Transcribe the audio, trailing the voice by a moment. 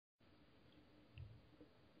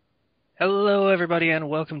Hello, everybody, and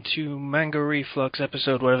welcome to Manga ReFlux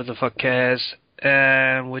episode, whatever the fuck cares.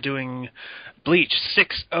 And we're doing Bleach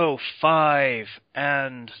 605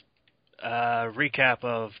 and a recap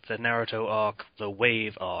of the Naruto arc, the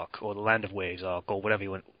Wave arc, or the Land of Waves arc, or whatever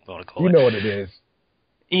you want to call it. You know what it is.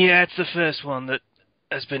 Yeah, it's the first one that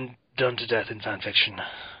has been done to death in fanfiction.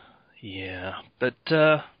 Yeah, but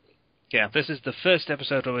this is the first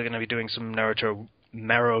episode where we're going to be doing some Naruto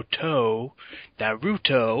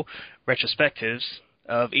retrospectives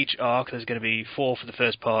of each arc. There's going to be 4 for the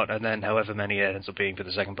first part, and then however many it ends up being for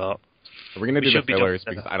the second part. We're going to do the fillers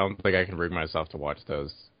because I don't think I can bring myself to watch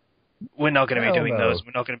those. We're not going to be doing those.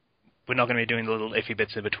 We're not going to be doing the little iffy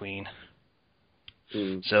bits in between.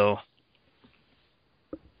 So,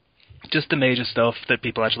 just the major stuff that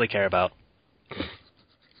people actually care about.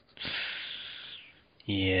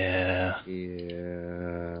 Yeah.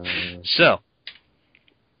 So,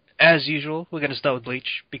 as usual, we're going to start with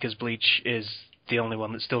Bleach, because Bleach is the only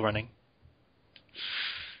one that's still running.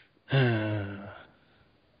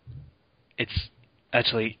 It's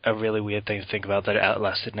actually a really weird thing to think about that it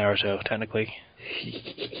outlasted Naruto, technically.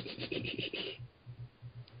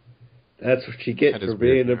 That's what you get for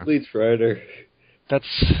being a Bleach writer. That's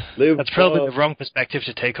probably the wrong perspective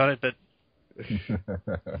to take on it, but...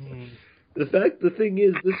 The thing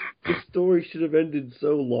is, this story should have ended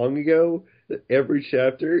so long ago that every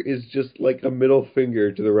chapter is just like a middle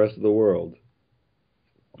finger to the rest of the world.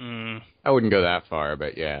 I wouldn't go that far,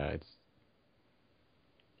 but yeah, it's...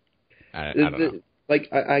 I don't know.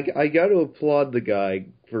 Like, I got to applaud the guy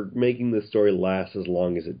for making the story last as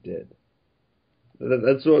long as it did.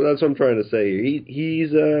 That's what I'm trying to say.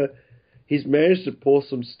 He's managed to pull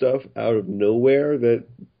some stuff out of nowhere that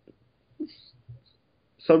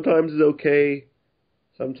sometimes is okay,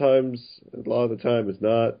 sometimes, a lot of the time, it's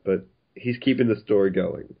not, but he's keeping the story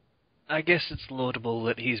going. I guess it's laudable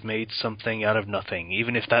that he's made something out of nothing,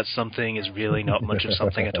 even if that something is really not much of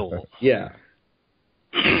something at all. Yeah.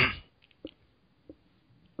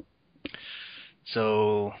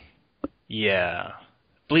 So, yeah.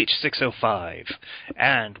 Bleach 605.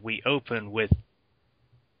 And we open with...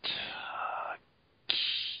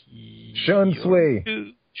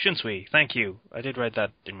 Shunsui. Shunsui, thank you. I did write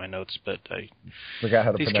that in my notes, but I forgot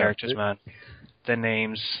how to these pronounce characters, it. man.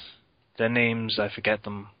 Their names, I forget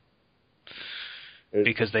them.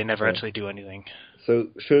 Because they never actually do anything. So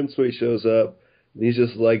Shunsui shows up, and he's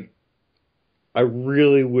just like, I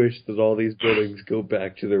really wish that all these buildings go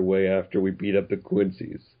back to their way after we beat up the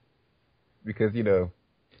Quincy's. Because,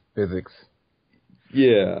 physics.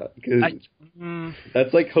 Yeah, because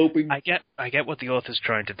that's like hoping... I get what the author's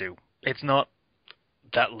trying to do. It's not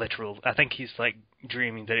that literal. I think he's like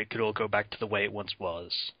dreaming that it could all go back to the way it once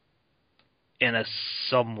was, in a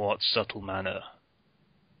somewhat subtle manner.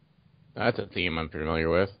 That's a theme I'm familiar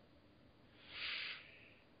with.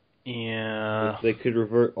 Yeah. If they could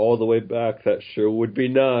revert all the way back, that sure would be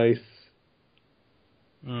nice.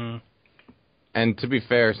 And to be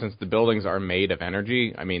fair, since the buildings are made of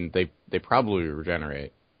energy, I mean, they probably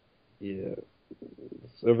regenerate. Yeah.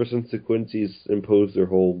 Ever since the Quincy's imposed their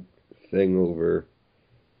whole thing over,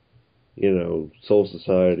 Soul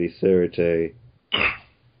Society, Sarate,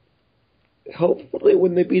 hopefully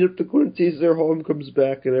when they beat up the Quincy's, their home comes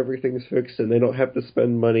back and everything's fixed and they don't have to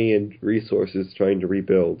spend money and resources trying to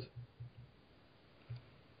rebuild.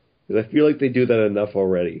 Because I feel like they do that enough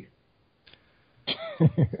already.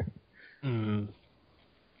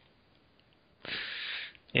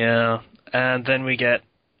 Yeah, and then we get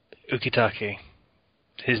Ukitake.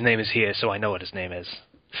 His name is here, so I know what his name is.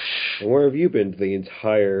 And where have you been the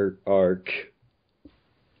entire arc?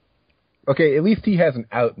 Okay, at least he has an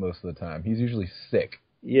out most of the time. He's usually sick.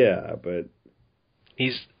 Yeah, but...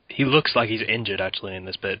 He looks like he's injured, actually, in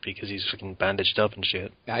this bit, because he's fucking bandaged up and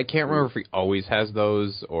shit. I can't remember if he always has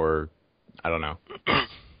those, or... I don't know.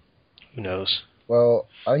 Who knows? Well,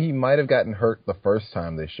 he might have gotten hurt the first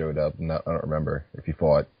time they showed up. I don't remember if he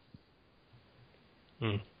fought.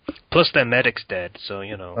 Plus, their medic's dead, so,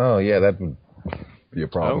 Oh, yeah, that would be a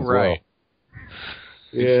problem. Oh, right.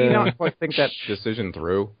 Yeah. Did she not quite think that decision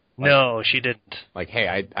through? No, she didn't. Like,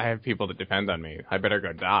 hey, I have people that depend on me. I better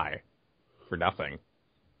go die. For nothing.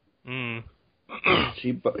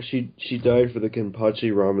 She died for the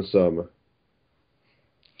Kenpachi Ramasama.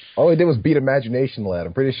 All he did was beat Imagination Lad.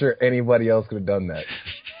 I'm pretty sure anybody else could have done that.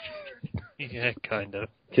 Yeah, kind of.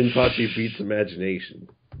 Kenpachi beats Imagination.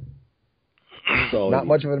 Not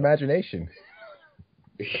much of an imagination.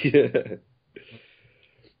 Yeah.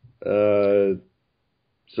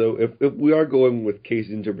 So if we are going with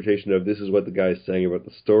Casey's interpretation of this is what the guy's saying about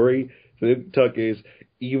the story, the tuck is,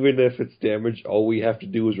 even if it's damaged, all we have to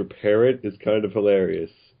do is repair it, is kind of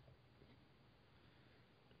hilarious.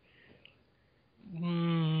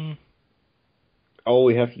 all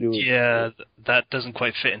we have to do is... Yeah, that doesn't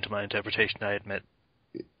quite fit into my interpretation, I admit.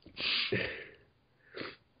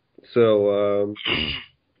 So,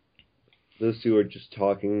 those two are just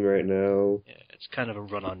talking right now. Yeah, it's kind of a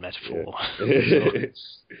run-on metaphor.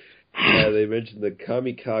 Yeah, they mentioned the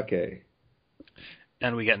kamikake.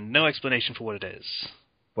 And we get no explanation for what it is.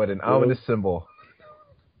 But an ominous symbol.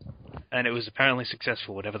 And it was apparently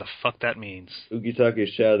successful, whatever the fuck that means.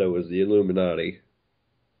 Ukitake's shadow is the Illuminati.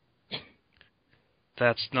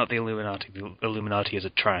 That's not the Illuminati. The Illuminati is a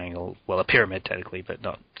triangle. Well, a pyramid, technically, but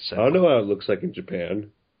not so. I don't know how it looks like in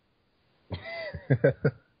Japan.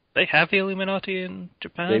 They have the Illuminati in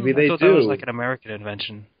Japan? Maybe they I thought do. that was like an American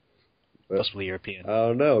invention. Possibly European. I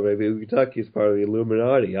don't know. Maybe Ukitake is part of the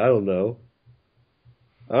Illuminati. I don't know.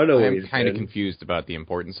 I don't know what he's I'm kind of been. confused about the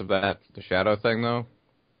importance of that, the shadow thing, though.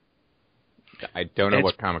 I don't know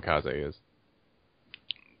what kamikaze is.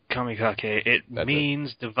 Kamikake, it That's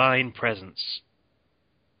means divine presence.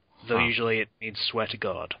 Though Huh. usually it means swear to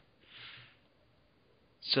God.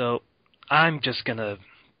 So, I'm just gonna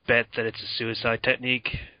bet that it's a suicide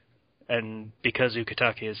technique, and because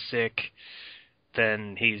Ukitake is sick,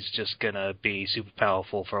 then he's just gonna be super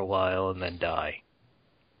powerful for a while and then die.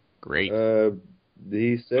 Great.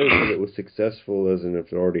 He says that it was successful as in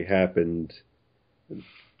if it already happened.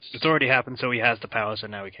 It's already happened, so he has the power, so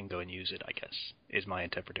now he can go and use it, I guess, is my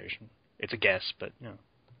interpretation. It's a guess, but, you know.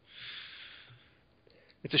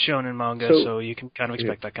 It's a shonen manga, so you can kind of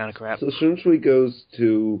expect that kind of crap. So Shunshui goes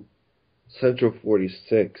to Central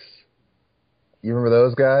 46. You remember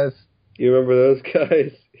those guys? You remember those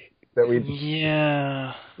guys? That we,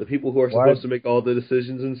 Yeah. The people who are supposed to make all the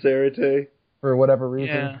decisions in Sarate? for whatever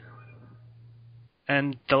reason. Yeah.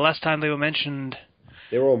 And the last time they were mentioned,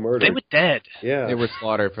 They were all murdered. they were dead. Yeah. They were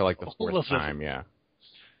slaughtered for like the All fourth of them. time, yeah.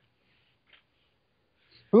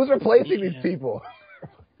 Who's replacing these people?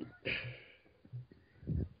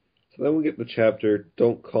 So then we get the chapter,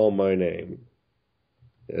 Don't Call My Name.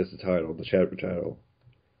 As the title, the chapter title.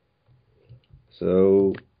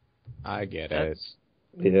 So, I get it. That's,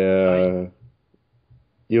 yeah.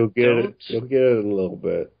 You'll get it. Don't- You'll get it in a little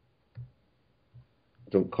bit.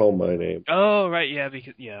 Don't Call My Name. oh, right, yeah,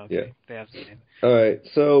 because, okay. Yeah. They have the name. Alright,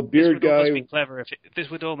 so Beard Guy... This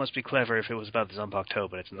would almost be clever if it was about the Zanpakuto,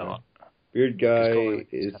 but it's not. Beard Just call Guy it-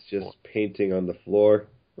 is it's just not painting on the floor.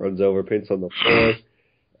 Runs over, paints on the floor.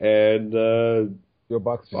 And, Your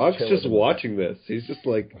Box Fox chilling just in the watching this. He's just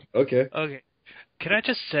like, okay. Okay. Can I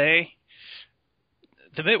just say,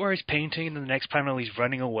 the bit where he's painting and the next panel he's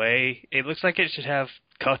running away, it looks like it should have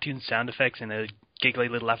cartoon sound effects and a giggly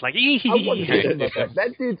little laugh like, I wasn't thinking about that.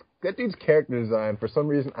 That dude's character design, for some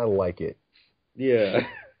reason, I like it. Yeah.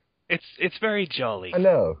 It's very jolly. I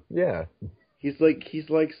know, yeah. He's like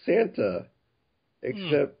Santa.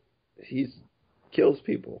 Except he kills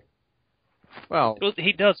people. Well, Well,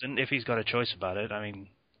 he doesn't if he's got a choice about it. I mean,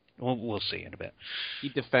 we'll see in a bit. he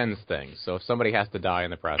defends things, so if somebody has to die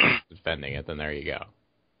in the process of defending it, then there you go.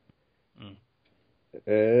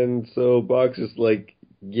 And so Box is like,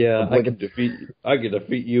 yeah, I can defeat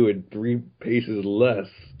you in 3 paces less.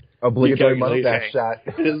 Obligatory Recalculate. mustache shot.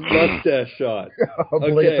 His mustache shot.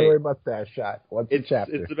 Obligatory mustache shot. What's the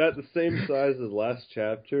chapter? It's about the same size as last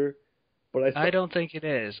chapter, but I don't think it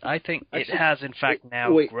is. I think Actually, it has, in fact,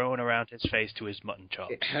 now wait. grown around his face to his mutton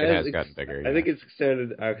chops. it has gotten bigger, I think it's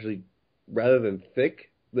extended actually, rather than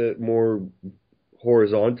thick, more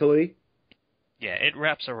horizontally. Yeah, it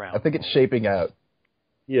wraps around. I think it's shaping out.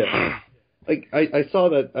 Yeah, like I saw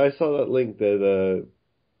that link that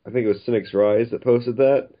I think it was Cynic's Rise that posted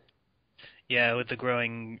that. Yeah, with the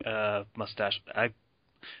growing mustache. I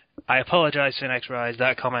apologize, Cynex Rise.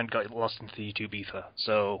 That comment got lost into the YouTube ether.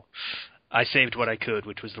 So I saved what I could,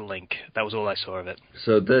 which was the link. That was all I saw of it.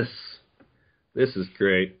 So this is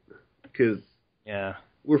great because Yeah.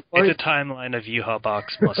 we're fine. It's a timeline of Yuha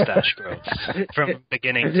Bak's mustache growth from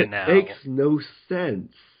beginning to now. It makes no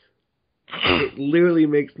sense. It literally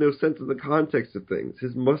makes no sense in the context of things.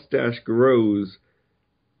 His mustache grows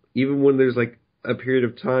even when there's like a period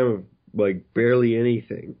of time of like barely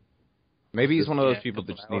anything. Maybe he's one of those Yeah, people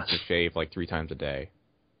that just couple needs to shave like 3 times a day.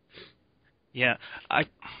 Yeah.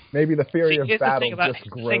 Maybe the theory of Here's the battle thing about, just the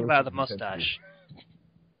grows. thing about the in intensity. mustache.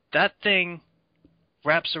 That thing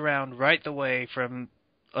wraps around right the way from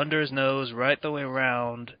under his nose, right the way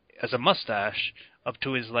around as a mustache up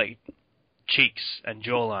to his like cheeks and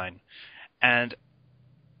jawline. And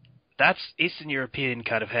that's Eastern European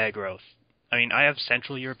kind of hair growth. I mean, I have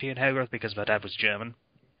Central European hair growth because my dad was German.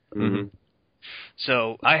 Mm-hmm.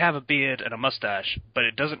 So I have a beard and a mustache, but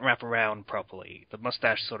it doesn't wrap around properly. The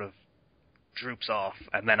mustache sort of droops off,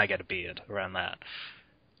 and then I get a beard around that.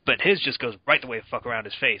 But his just goes right the way the fuck around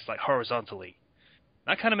his face, like horizontally.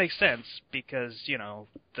 That kind of makes sense because,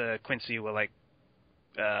 the Quincy were like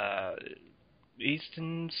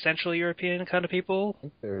Eastern, Central European kind of people. I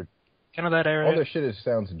think they're Kind of that area. all their shit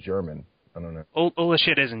sounds German. I don't know. All the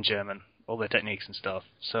shit is in German. All the techniques and stuff.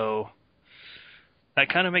 So that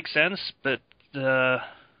kind of makes sense, but the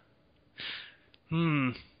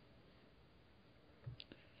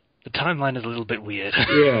timeline is a little bit weird.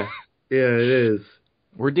 Yeah, it is.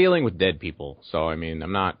 We're dealing with dead people, so I mean,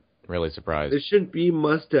 I'm not really surprised. There shouldn't be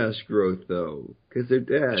mustache growth, though, because they're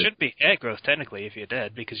dead. It should be hair growth, technically, if you're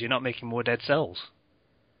dead, because you're not making more dead cells.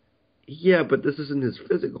 Yeah, but this isn't his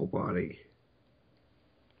physical body.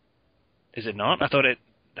 Is it not? I thought it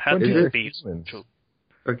had Is to it? be...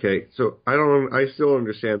 Okay, so I still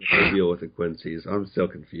understand the whole deal with the Quincy's. I'm still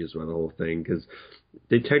confused by the whole thing, because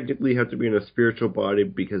they technically have to be in a spiritual body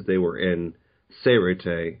because they were in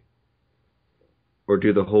Seirete, or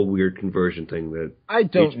do the whole weird conversion thing that... I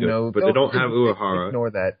don't know. But they don't have Uehara.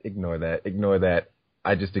 Ignore that.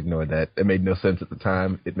 I just ignored that. It made no sense at the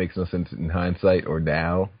time. It makes no sense in hindsight or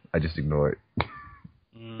now. I just ignore it.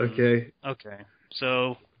 Okay. Okay.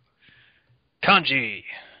 So, kanji.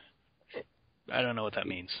 I don't know what that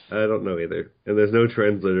means. I don't know either. And there's no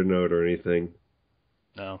translator note or anything.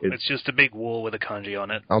 No, it's just a big wall with a kanji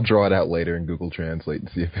on it. I'll draw it out later in Google Translate and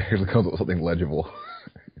see if it comes up with something legible.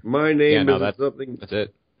 My name isn't that's something... That's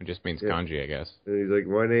it. It just means kanji, I guess. And he's like,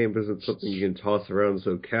 my name isn't something you can toss around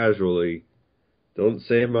so casually. Don't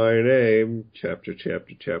say my name. Chapter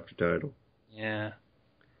title. Yeah.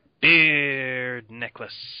 Beard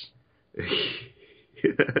necklace.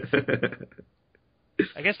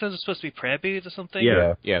 I guess those are supposed to be prayer beads or something?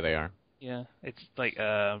 Yeah. Yeah, they are. Yeah, it's like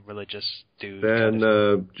a religious dude. Then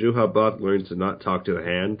Juhabot learns to not talk to a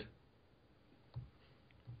hand.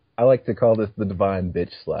 I like to call this the divine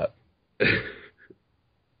bitch slap.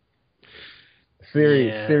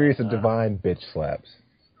 Series of divine bitch slaps.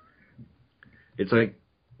 It's like,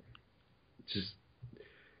 just,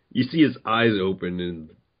 you see his eyes open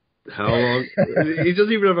and how long? He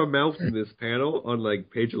doesn't even have a mouth in this panel on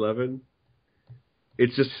like page 11.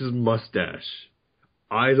 It's just his mustache.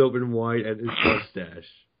 Eyes open wide and his mustache.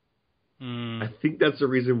 I think that's the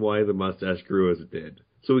reason why the mustache grew as it did.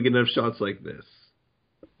 So we can have shots like this.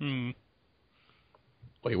 Well,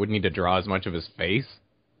 you wouldn't need to draw as much of his face?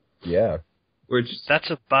 Yeah. That's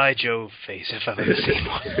a by Jove face if I've ever seen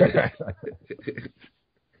one.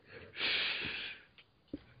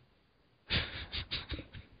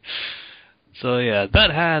 So yeah,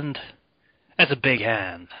 that hand, that's a big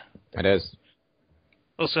hand. It is.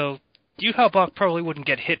 Also, Yuhabok probably wouldn't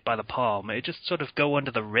get hit by the palm. It'd just sort of go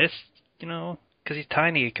under the wrist, because he's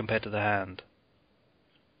tiny compared to the hand.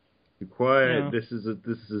 Be quiet. Yeah. This is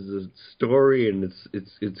a story, and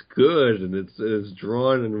it's good, and it's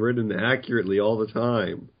drawn and written accurately all the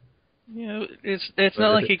time. It's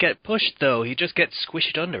not like he get pushed though. He just gets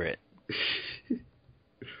squished under it.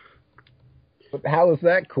 But how is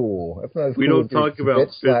that cool? That's not as We cool don't as talk being about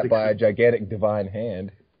bitch slapped physics. by a gigantic divine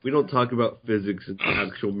hand. We don't talk about physics and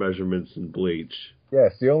actual measurements in Bleach.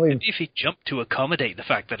 Yes, the only Maybe if he jumped to accommodate the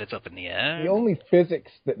fact that it's up in the air. The only physics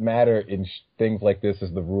that matter in things like this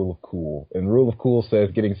is the rule of cool. And the rule of cool says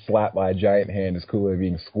getting slapped by a giant hand is cooler than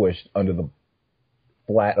being squished under the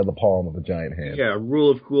flat of the palm of a giant hand. Yeah, rule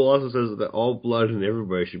of cool also says that all blood in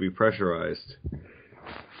everybody should be pressurized.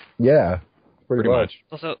 Yeah, pretty much.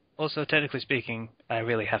 Also, technically speaking, I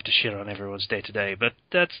really have to shit on everyone's day to day, but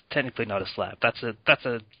that's technically not a slap. That's a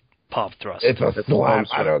palm thrust. It's a slap.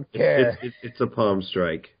 I don't care. It's a palm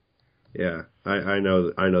strike. Yeah, I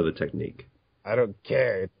know the technique. I don't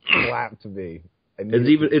care. It's a slap to me.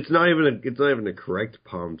 It's not even a correct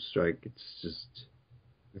palm strike. It's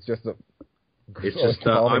just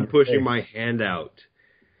I'm pushing my hand out.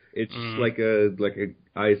 It's like a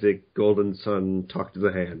Isaac Golden Sun talk to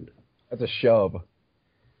the hand. That's a shove.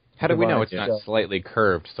 How do we know it's not slightly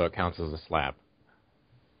curved so it counts as a slap?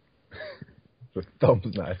 The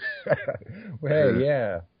thumb's not. Well,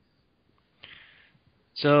 yeah.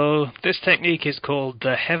 So this technique is called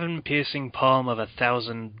the heaven-piercing palm of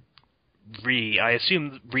 1,000 ri. I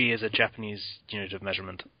assume ri is a Japanese unit of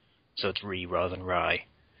measurement, so it's ri rather than rai.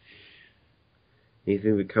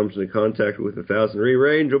 Anything that comes into contact with 1,000 ri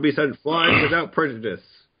range will be sent flying without prejudice.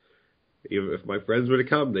 If my friends were to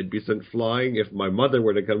come, they'd be sent flying. If my mother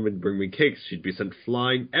were to come and bring me cakes, she'd be sent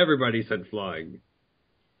flying. Everybody sent flying.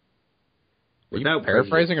 Are you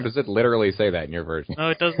paraphrasing, or does it literally say that in your version? No,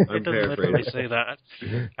 it doesn't. It doesn't literally paraphrasing. say that.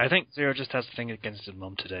 I think Zero just has a thing against his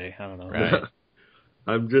mum today. I don't know. Right.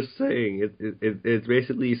 I'm just saying, it's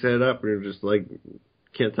basically set up, and you're just like,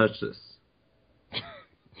 can't touch this.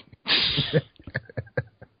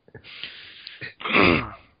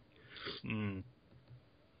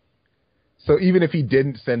 So even if he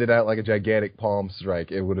didn't send it out like a gigantic palm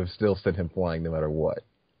strike, it would have still sent him flying no matter what.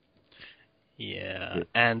 Yeah,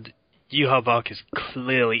 and Yuhabak is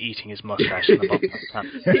clearly eating his mustache in the bottom of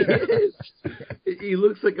the panel. He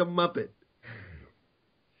looks like a Muppet.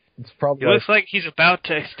 It's probably It looks like he's about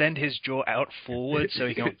to extend his jaw out forward so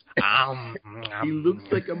he can... He looks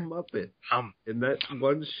like a Muppet. In that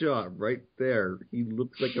one shot right there, he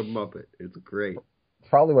looks like a Muppet. It's great.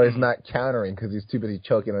 probably why he's not countering, because he's too busy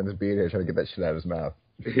choking on his beard hair trying to get that shit out of his mouth.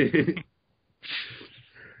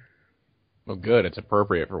 Well, good. It's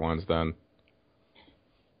appropriate for once, then.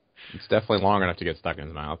 It's definitely long enough to get stuck in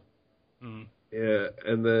his mouth. Mm. Yeah,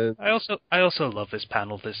 and then... I also love this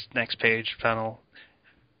panel, this next page panel.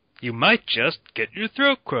 You might just get your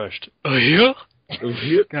throat crushed. Oh, yeah?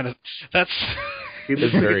 Kind of, that's...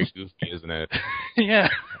 It's very goofy, isn't it? Yeah.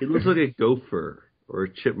 He looks like a gopher or a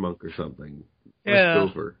chipmunk or something. Yeah.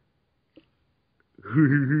 Like gopher.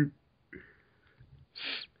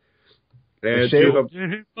 And shade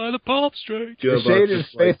by the pop strike. the shade in his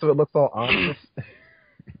face so it looks all ominous.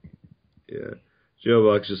 Yeah. Joe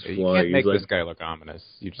Buck's just You flying. can't make He's this like, guy look ominous.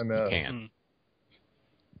 You can't.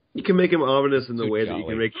 you can make him ominous in the Too way that you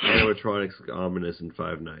jolly. can make animatronics look ominous in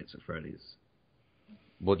Five Nights at Freddy's.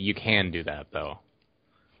 Well, you can do that, though.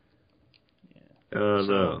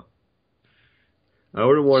 No. I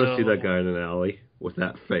wouldn't want to see So- that guy in an alley with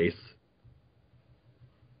that face.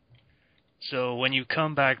 So when you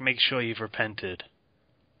come back, make sure you've repented.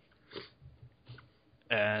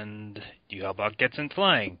 And Yuhabak gets in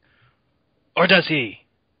flying. Or does he?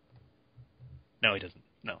 No, he doesn't.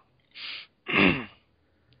 No.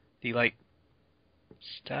 He, like,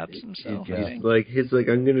 stabs himself, I think. He's like,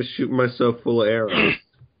 I'm gonna shoot myself full of arrows.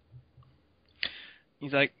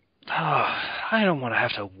 He's like, I don't want to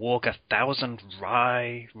have to walk 1,000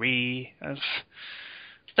 re. What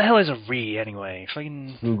the hell is a re anyway?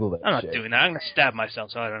 Fucking, Google that I'm not shit. doing that. I'm gonna stab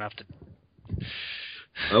myself so I don't have to.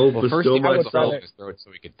 I will Well, first bestow he put the hole myself. in his throat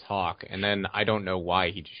so he could talk, and then I don't know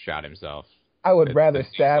why he just shot himself. I would rather That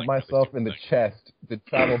seems stab like myself really in the stupid. chest to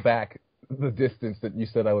travel back the distance that you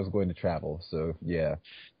said I was going to travel. So, yeah.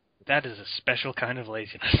 That is a special kind of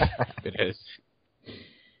laziness. It is.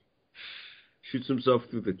 Shoots himself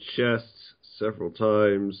through the chest several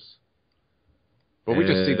times. But we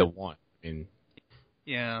just see the one. I mean,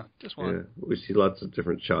 Yeah, just Yeah, one. we see lots of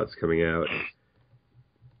different shots coming out.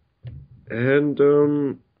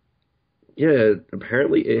 And, yeah,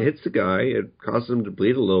 apparently it hits the guy. It causes him to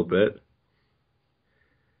bleed a little bit.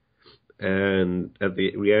 And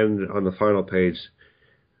we end on the final page.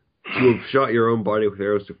 You have shot your own body with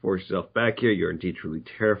arrows to force yourself back here. You're indeed truly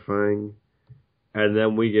terrifying. And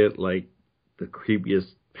then we get, like, the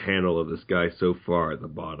creepiest panel of this guy so far at the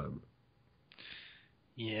bottom.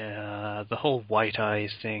 Yeah, the whole white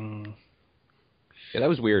eyes thing. yeah, that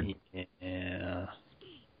was weird. Yeah.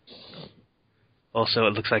 Also,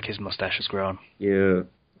 it looks like his mustache has grown. Yeah.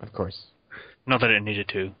 Of course. Not that it needed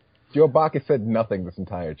to. Joe Bacchus said nothing this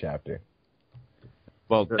entire chapter.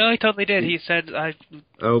 Well, No, he totally did. He said, I'll I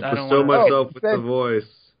don't bestow wanna- myself Oh, with that- the voice.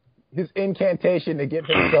 His incantation to give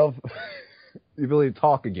himself the ability to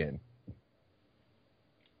talk again.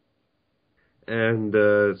 And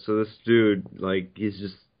so this dude, like, he's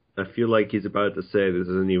just... I feel like he's about to say, this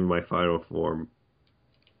isn't even my final form.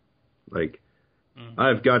 Like,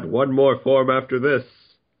 I've got one more form after this.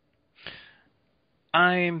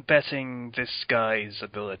 I'm betting this guy's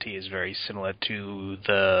ability is very similar to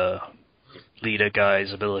the leader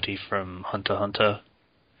guy's ability from Hunter x Hunter.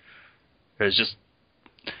 It was just...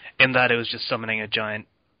 In that, it was just summoning a giant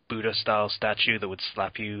Buddha-style statue that would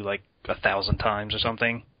slap you, like, 1,000 times or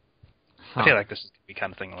something. I feel like this is going to be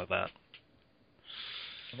kind of thing like that.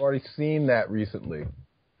 I've already seen that recently.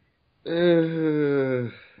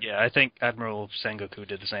 Yeah, I think Admiral Sengoku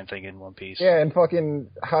did the same thing in One Piece. Yeah, and fucking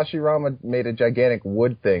Hashirama made a gigantic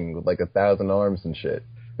wood thing with like 1,000 arms and shit.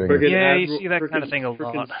 Frickin' Yeah, you Admiral- see that kind of frickin- thing a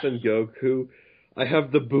frickin' lot. Sengoku, I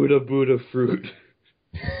have the Buddha fruit.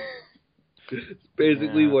 It's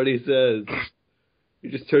basically Yeah. what he says. He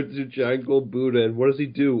just turns into a giant gold Buddha, and what does he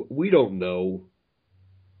do? We don't know.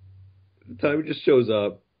 The time he just shows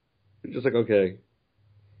up, it's just like, okay,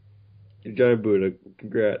 you're giant Buddha,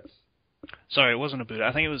 congrats. Sorry, it wasn't a Buddha.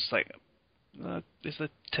 I think it was like, is the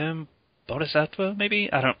term Bodhisattva? Maybe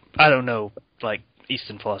I don't know. Like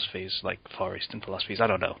Eastern philosophies, like Far Eastern philosophies. I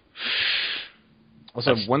don't know.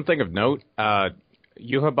 Also, one thing of note,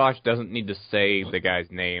 Yuhabash doesn't need to say the guy's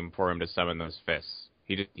name for him to summon those fists.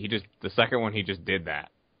 He just the second one he just did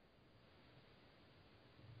that.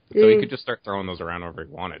 So he could just start throwing those around wherever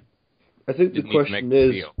he wanted. I think the Didn't need to question make a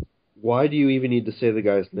is, deal. why do you even need to say the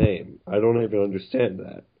guy's name? I don't even understand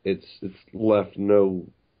that. It's left no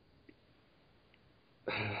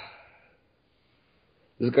Does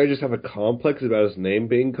this guy just have a complex about his name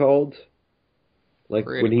being called? Like,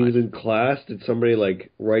 Pretty when he was much. in class, did somebody,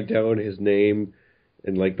 like, write down his name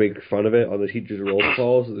and, like, make fun of it on the teacher's roll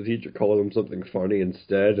call, so the teacher called him something funny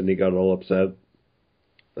instead, and he got all upset?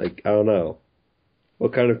 Like, I don't know.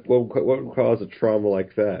 What would cause a trauma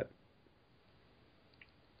like that?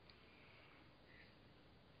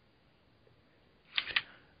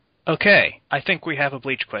 Okay, I think we have a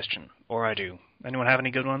Bleach question, or I do. Anyone have any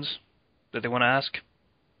good ones that they want to ask?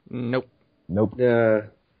 Nope. Nope. Yeah.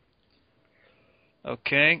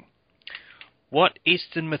 Okay. What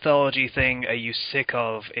Eastern mythology thing are you sick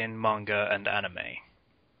of in manga and anime?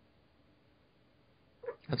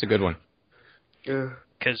 That's a good one. Yeah.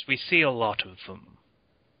 Because we see a lot of them.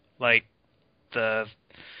 Like the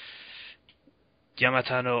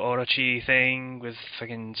Yamata no Orochi thing with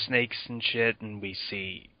fucking snakes and shit, and we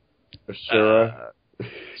see Ashura.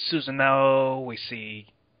 Susanoo, we see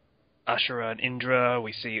Ashura and Indra,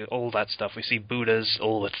 we see all that stuff. We see Buddhas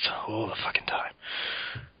all the fucking time.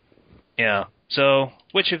 Yeah. So,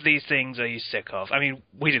 which of these things are you sick of? I mean,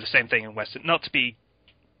 we do the same thing in Western. Not to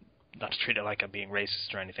treat it like I'm being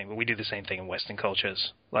racist or anything, but we do the same thing in Western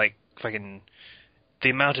cultures. Like, fucking, the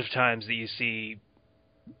amount of times that you see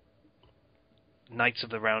Knights of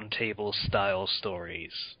the Round Table style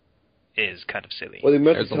stories is kind of silly. Well, the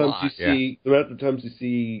amount There's of a times lot, the amount of times you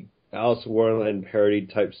see Alice in Wonderland parody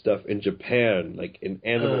type stuff in Japan, like in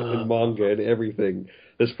anime and manga and everything.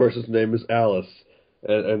 This person's name is Alice,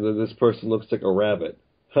 and then this person looks like a rabbit.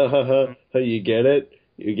 Ha ha ha! You get it?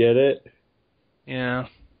 You get it? Yeah,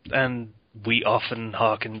 and we often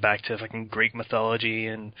harken back to fucking Greek mythology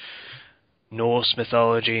and Norse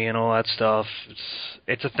mythology and all that stuff.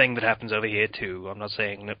 It's a thing that happens over here too. I'm not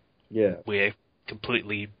saying that Yeah. we're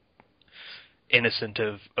completely innocent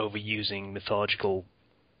of overusing mythological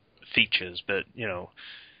features, but you know,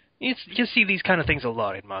 you see these kind of things a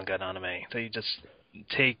lot in manga and anime. They just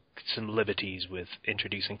take some liberties with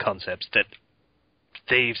introducing concepts that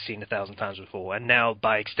they've seen 1,000 times before, and now,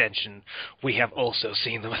 by extension, we have also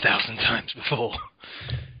seen them 1,000 times before.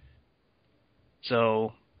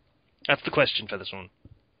 So, that's the question for this one.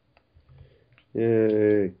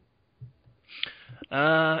 Yay.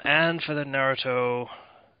 And for the Naruto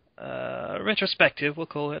retrospective, we'll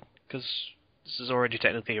call it, because this is already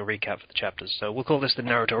technically a recap for the chapters, so we'll call this the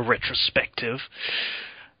Naruto retrospective.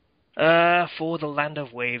 For the Land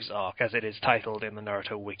of Waves arc, as it is titled in the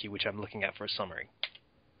Naruto wiki, which I'm looking at for a summary.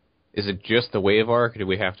 Is it just the wave arc, or do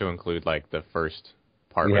we have to include, like, the first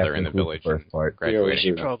part We where have they're to in the include village the first and part. We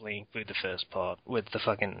graduating? should probably include the first part with the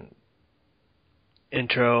fucking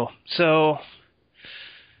intro. So,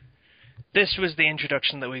 this was the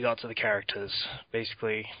introduction that we got to the characters,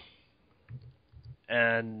 basically.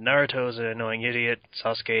 And Naruto is an annoying idiot,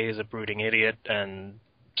 Sasuke is a brooding idiot, and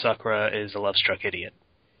Sakura is a love-struck idiot.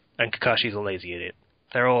 And Kakashi's a lazy idiot.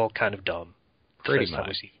 They're all kind of dumb. Pretty First time we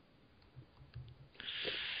much. see.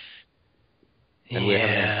 And we have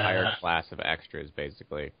an entire class of extras,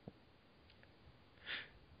 basically.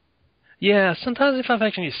 Yeah, sometimes if I've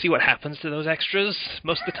actually see what happens to those extras,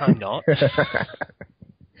 most of the time not.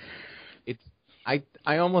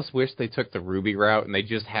 I almost wish they took the Ruby route and they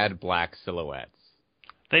just had black silhouettes.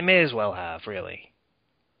 They may as well have, really.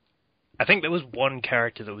 I think there was one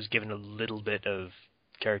character that was given a little bit of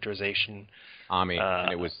characterization. Ami,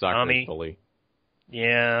 and it was Sakura's Ami. bully.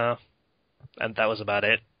 Yeah, and that was about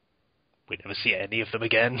it. We never see any of them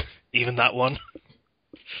again, even that one.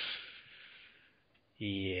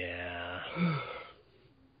 Yeah.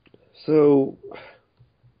 So,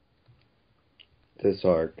 this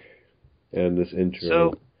arc and this intro.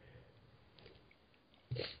 So,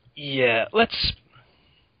 yeah, let's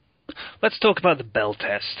talk about the bell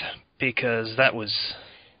test, because that was...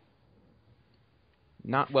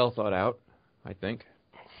 Not well thought out, I think.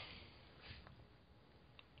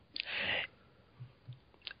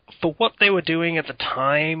 For what they were doing at the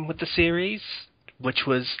time with the series, which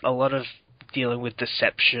was a lot of dealing with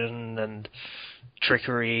deception and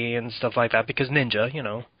trickery and stuff like that, because ninja, you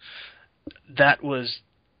know, that was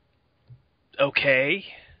okay.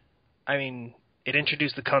 I mean, it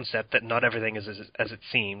introduced the concept that not everything is as it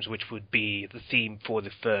seems, which would be the theme for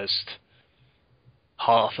the first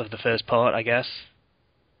half of the first part, I guess.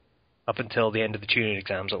 Up until the end of the tuning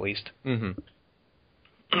exams, at least. Mm-hmm.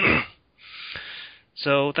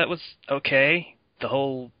 So that was okay. The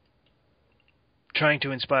whole trying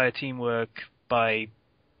to inspire teamwork by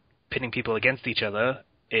pitting people against each other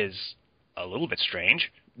is a little bit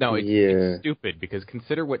strange. No, it's stupid, because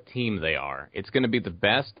consider what team they are. It's going to be the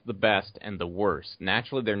best, and the worst.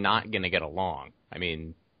 Naturally, they're not going to get along. I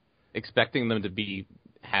mean, expecting them to be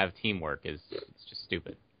have teamwork is it's just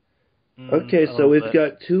stupid. Okay, so we've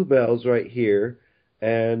got 2 bells right here,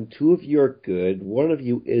 and 2 of you are good, 1 of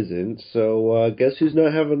you isn't, so guess who's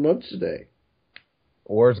not having lunch today?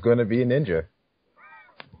 Or it's going to be a ninja.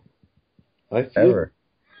 I feel... Ever.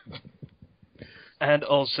 And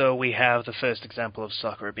also, we have the first example of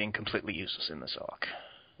Sakura being completely useless in this arc.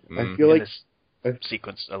 I feel in like... this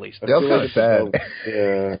sequence, at least. That was kind of sad.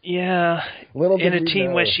 Yeah. Yeah. Little In did a we team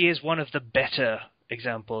know. where she is one of the better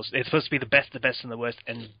examples. It's supposed to be the best, and the worst,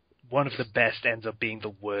 and one of the best ends up being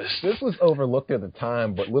the worst. This was overlooked at the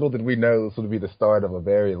time, but little did we know this would be the start of a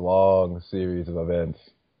very long series of events.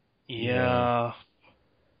 Yeah.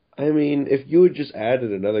 I mean, if you had just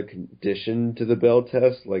added another condition to the bell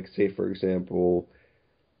test, like, say, for example,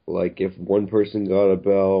 like, if one person got a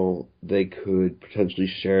bell, they could potentially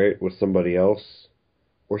share it with somebody else,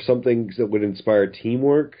 or something that would inspire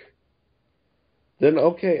teamwork, then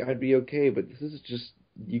okay, I'd be okay, but this is just,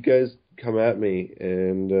 you guys come at me,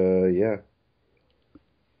 and, yeah.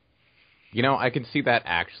 You know, I can see that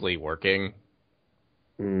actually working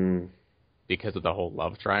Mm. because of the whole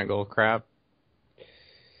love triangle crap.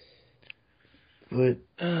 But,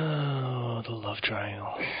 Oh, the love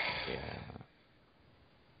triangle. Yeah.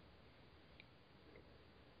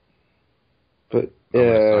 but,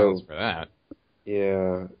 Silence for that.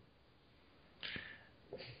 yeah.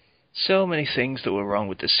 So many things that were wrong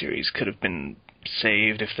with this series could have been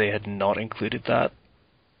saved if they had not included that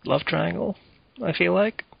love triangle, I feel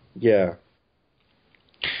like. Yeah.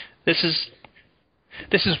 This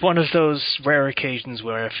is one of those rare occasions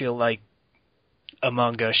where I feel like a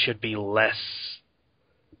manga should be less...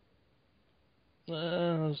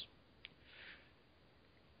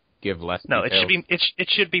 Give less no, details. it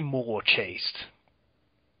should be more chaste.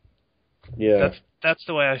 Yeah. That's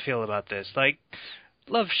the way I feel about this. Like,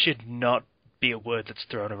 love should not be a word that's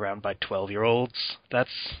thrown around by 12-year-olds. That's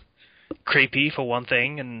creepy, for one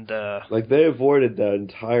thing, and... Like, they avoided that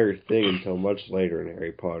entire thing until much later in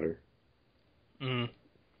Harry Potter. Yeah,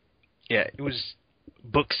 it was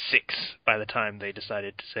book 6 by the time they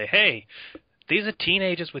decided to say, hey, these are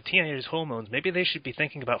teenagers with teenagers' hormones. Maybe they should be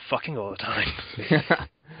thinking about fucking all the time.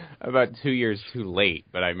 About 2 years too late,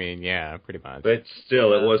 but I mean, yeah, pretty much. But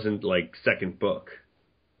still, it wasn't, like, second book.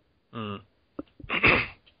 I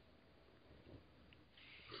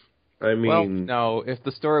mean... Well, no, if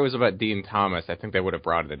the story was about Dean Thomas, I think they would have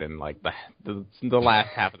brought it in, like, the last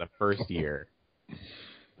half of the first year.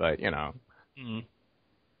 But, you know.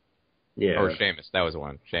 Yeah. Or Seamus, that was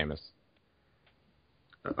one. Seamus.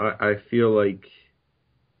 I feel like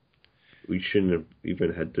we shouldn't have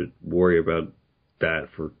even had to worry about that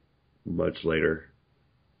for much later.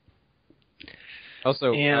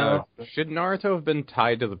 Also, Yeah. Should Naruto have been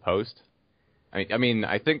tied to the post? I mean,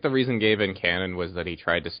 I think the reason gave in canon was that he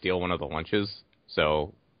tried to steal one of the lunches,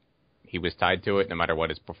 so he was tied to it no matter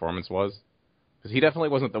what his performance was. Because he definitely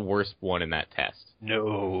wasn't the worst one in that test.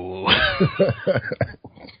 No.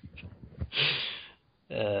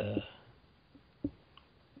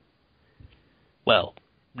 Well,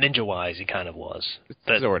 ninja-wise, he kind of was.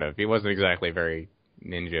 But Sort of. He wasn't exactly very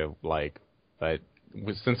ninja-like, but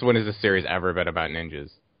since when has this series ever been about ninjas?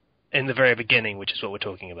 in the very beginning, which is what we're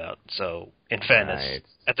talking about. So, in fairness, Right.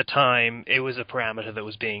 at the time, it was a parameter that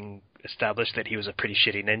was being established that he was a pretty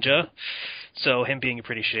shitty ninja. So, him being a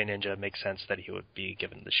pretty shitty ninja makes sense that he would be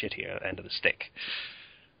given the shittier end of the stick.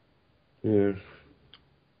 Yeah.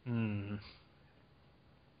 Hmm.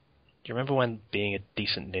 Do you remember when being a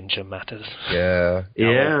decent ninja matters? Yeah.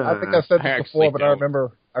 Yeah. I think I've said I this before, actually but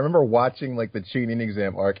don't. I remember watching like the cheating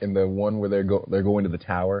exam arc in the one where they're going to the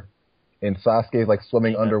tower, and Sasuke's like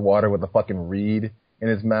swimming underwater with a fucking reed in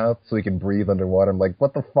his mouth so he can breathe underwater. I'm like,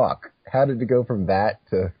 what the fuck? How did it go from that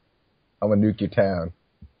to I'm gonna nuke your town?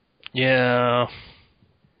 Yeah.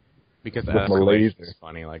 Because With my escalation laser. is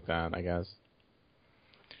funny like that, I guess.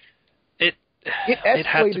 It It had to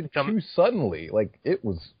escalated become... too suddenly. Like it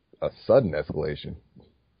was a sudden escalation.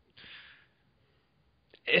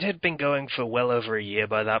 It had been going for well over a year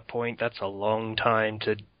by that point. That's a long time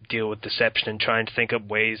to deal with deception and trying to think up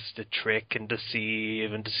ways to trick and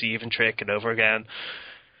deceive and trick and over again.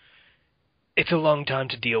 It's a long time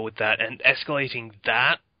to deal with that, and escalating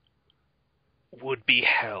that would be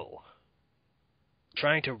hell.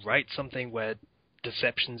 Trying to write something where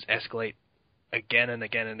deceptions escalate again and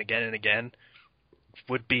again and again and again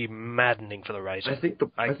would be maddening for the writer. I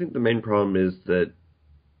think the main problem is that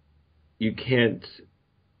you can't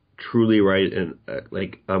truly write a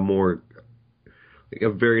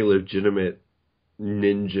very legitimate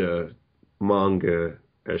ninja manga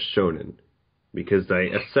as shonen, because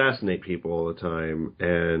they assassinate people all the time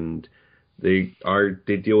and they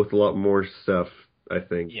deal with a lot more stuff I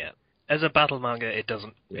think. Yeah. As a battle manga, it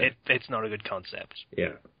doesn't. Yeah. It's not a good concept.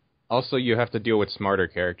 Yeah. Also, you have to deal with smarter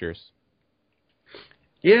characters.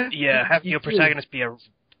 Yeah. Yeah, having you your do. protagonist be a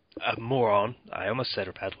moron, I almost said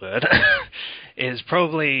a bad word, is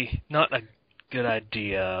probably not a good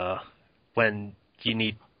idea when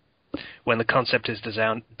the concept is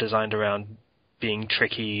designed around being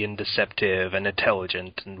tricky and deceptive and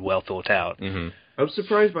intelligent and well thought out. Mm-hmm. I'm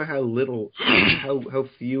surprised by how little, how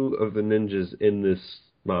few of the ninjas in this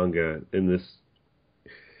manga,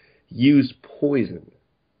 use poison.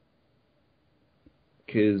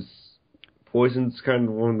 Because poison's kind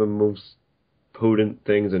of one of the most potent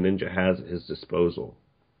things a ninja has at his disposal.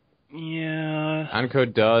 Yeah. Anko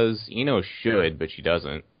does. Ino should, but she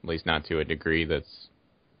doesn't. At least not to a degree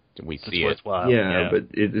we see it. Worthwhile. Yeah, but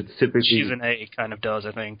it's typically... Shizune it kind of does,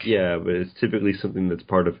 I think. Yeah, but it's typically something that's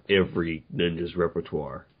part of every ninja's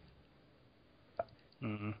repertoire.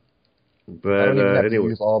 Mm-hmm. But I don't even have to anyway.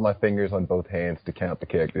 use all my fingers on both hands to count the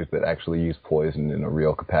characters that actually use poison in a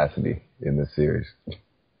real capacity in this series.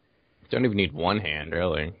 Don't even need one hand,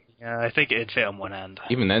 really. Yeah, I think it'd fit on one hand.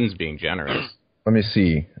 Even then's being generous. Let me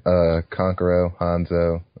see. Kankuro,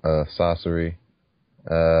 Hanzo, Sasori.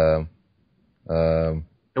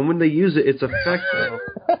 And when they use it, it's effective.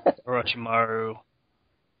 Orochimaru.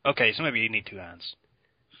 Okay, so maybe you need two hands.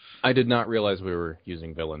 I did not realize we were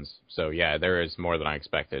using villains. So yeah, there is more than I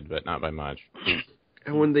expected, but not by much.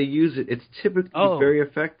 And when they use it, it's typically very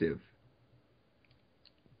effective.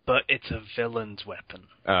 But it's a villain's weapon.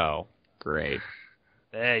 Oh, great.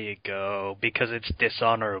 There you go. Because it's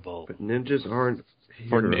dishonorable. But ninjas aren't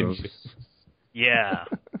For heroes. ninjas. Yeah.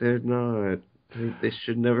 They're not. They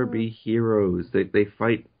should never be heroes. They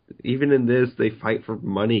fight. Even in this, they fight for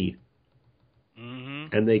money.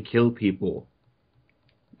 Mm-hmm. And they kill people.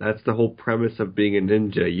 That's the whole premise of being a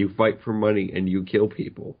ninja. You fight for money and you kill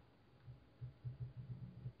people.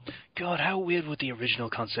 God, how weird would the original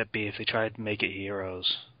concept be if they tried to make it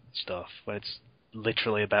heroes stuff, when it's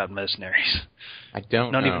literally about mercenaries? I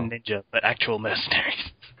don't Not know. even ninja, but actual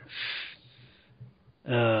mercenaries.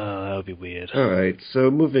 Oh, that would be weird. Alright, so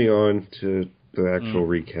moving on to the actual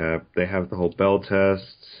recap. They have the whole bell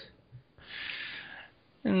test.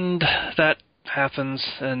 And that happens,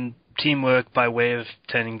 and teamwork by way of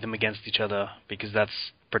turning them against each other, because that's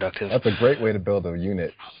productive. That's a great way to build a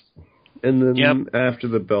unit. And then after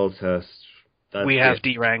the bell test, we have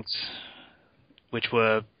D ranks, which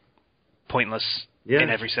were pointless in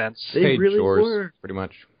every sense. They Paid really chores, were. pretty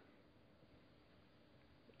much.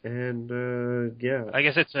 And, yeah. I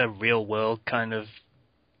guess it's a real-world kind of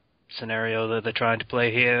scenario that they're trying to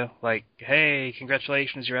play here. Like, hey,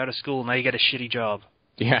 congratulations, you're out of school, now you get a shitty job.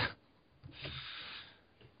 Yeah.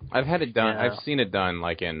 I've had it done. Yeah. I've seen it done,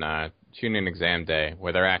 like in Chunin Exam Day,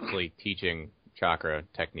 where they're actually teaching chakra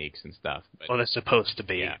techniques and stuff. But, Well, they're supposed to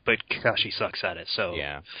be, Yeah. but Kakashi sucks at it, so...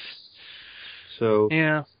 yeah. So,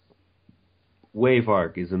 Yeah. Wave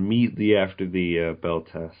Arc is immediately after the bell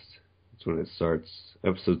test. That's when it starts.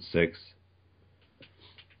 Episode 6.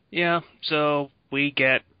 Yeah, so we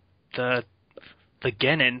get the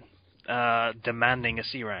Genin demanding a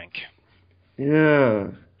C rank, Yeah.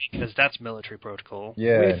 because that's military protocol.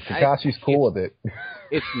 Yeah, Wait, Kakashi's cool with it.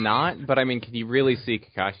 It's not, but I mean, can you really see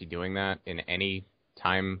Kakashi doing that in any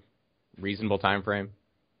reasonable time frame?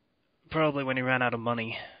 Probably when he ran out of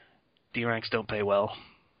money. D ranks don't pay well.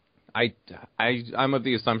 I'm of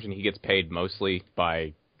the assumption he gets paid mostly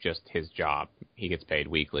by just his job. He gets paid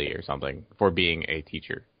weekly or something for being a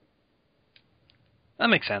teacher. That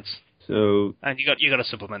makes sense. So, And you got to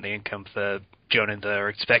supplement the income for Jonin. They're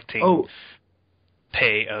expecting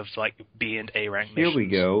pay of like B and A rank here missions. we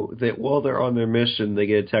go. That while they're on their mission, they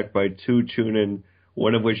get attacked by 2 Chunin,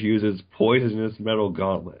 one of which uses poisonous metal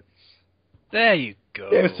gauntlets. There you go.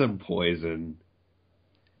 There's some poison.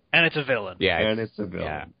 And it's a villain. Yeah, And it's a villain.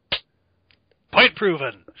 Yeah. Point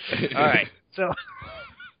proven. All right. So,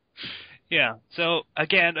 yeah. So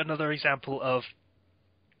again, another example of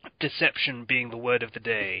deception being the word of the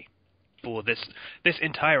day for this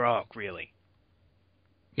entire arc, really.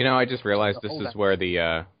 You know, I just realized this is where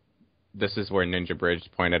Ninja Bridge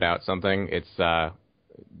pointed out something. It's the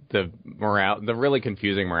really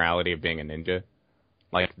confusing morality of being a ninja.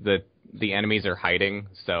 Like the enemies are hiding,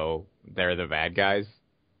 so they're the bad guys.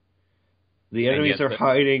 The enemies are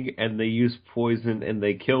hiding, and they use poison, and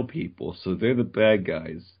they kill people, so they're the bad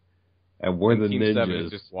guys. And we're the Team 7 ninjas.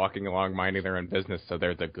 is just walking along, minding their own business, so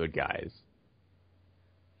they're the good guys.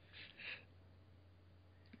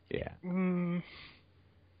 Yeah.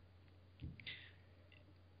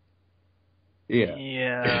 Yeah.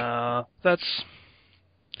 Yeah, that's...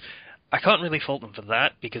 I can't really fault them for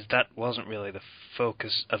that, because that wasn't really the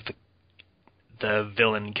focus of the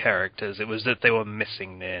villain characters. It was that they were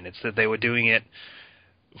missing Nin. It's that they were doing it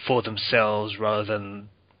for themselves rather than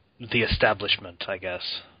the establishment, I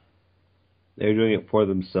guess. They were doing it for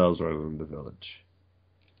themselves rather than the village.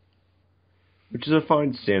 Which is a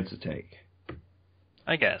fine stance to take.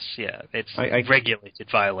 I guess, yeah. It's regulated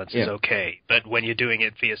violence is okay, but when you're doing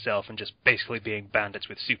it for yourself and just basically being bandits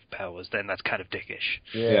with superpowers, then that's kind of dickish.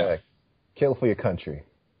 Yeah. Kill for your country.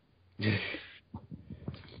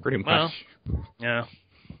 Pretty much. Well, yeah.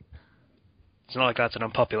 It's not like that's an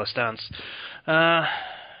unpopular stance.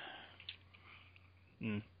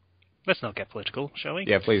 Let's not get political, shall we?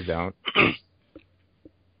 Yeah, please don't.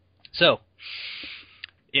 So,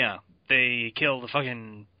 yeah, they kill the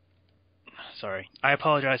fucking... Sorry. I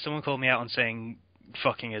apologize. Someone called me out on saying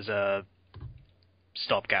fucking is a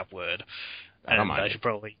stopgap word. I don't mind. I should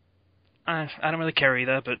probably... I don't really care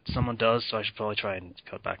either, but someone does, so I should probably try and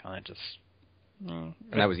cut back on it. And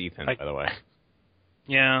that was Ethan, by the way.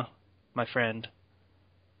 Yeah, my friend.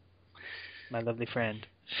 My lovely friend.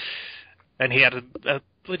 And he had a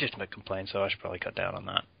legitimate complaint, so I should probably cut down on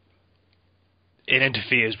that. It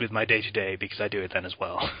interferes with my day-to-day because I do it then as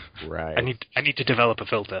well. Right. I need to develop a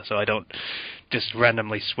filter so I don't just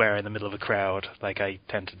randomly swear in the middle of a crowd like I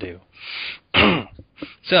tend to do.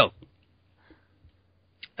 So,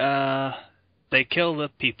 they kill the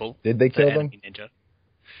people. Did they kill them? Ninja.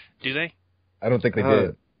 Do they? I don't think they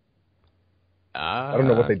did. I don't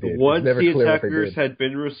know what they did. Once the attackers had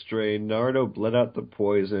been restrained, Naruto bled out the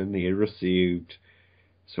poison he had received,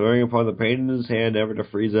 swearing upon the pain in his hand never to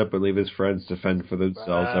freeze up and leave his friends to fend for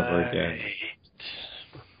themselves ever again.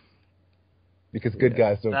 Because good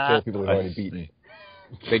guys don't kill people they've already beaten.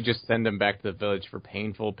 They just send them back to the village for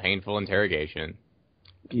painful interrogation.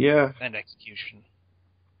 Yeah. And execution.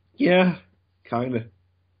 Yeah, kind of.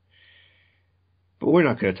 But we're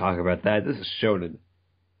not going to talk about that. This is shonen.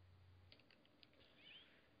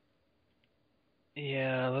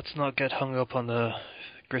 Yeah, let's not get hung up on the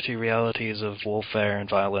gritty realities of warfare and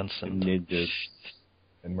violence and ninjas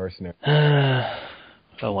and mercenaries.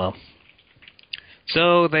 Oh well.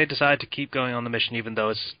 So they decide to keep going on the mission even though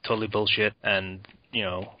it's totally bullshit and,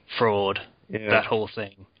 fraud. Yeah. That whole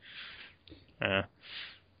thing.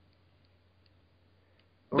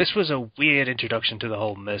 This was a weird introduction to the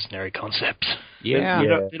whole mercenary concept. Yeah.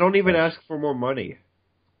 They don't even ask for more money.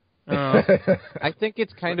 I think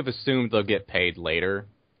it's kind of assumed they'll get paid later.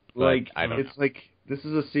 I don't know. Like, this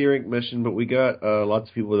is a C rank mission, but we got lots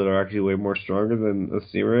of people that are actually way more stronger than a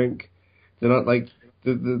C rank. They're not like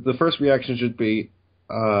the first reaction should be,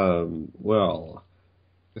 well,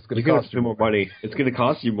 it's going to cost you more money. It's going to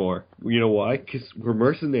cost you more. You know why? Because we're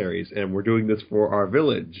mercenaries and we're doing this for our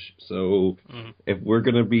village. So if we're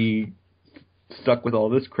going to be stuck with all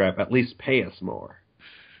this crap, at least pay us more.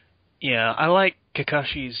 Yeah, I like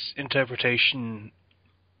Kakashi's interpretation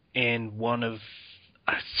in one of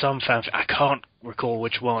some fanfic, I can't recall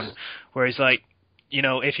which one, where he's like,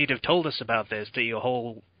 if you'd have told us about this, that your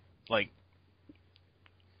whole,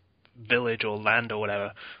 village or land or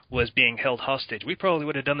whatever was being held hostage, we probably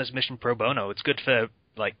would have done this mission pro bono. It's good for,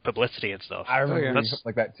 publicity and stuff. I remember something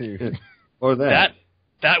like that, too. Or that.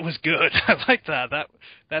 That was good. I like that.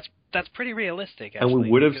 That's pretty realistic, actually. And we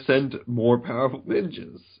would have sent more powerful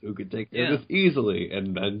ninjas who could take care of this easily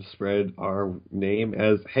and then spread our name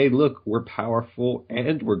as, hey, look, we're powerful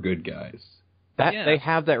and we're good guys. They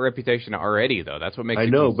have that reputation already, though. That's what makes it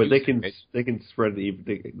know, but confusing. they can spread it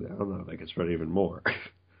even. I don't know if they can spread it even more.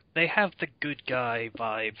 They have the good guy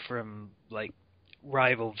vibe from,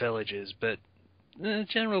 rival villages, but the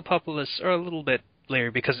general populace are a little bit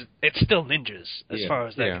leery because it's still ninjas, as far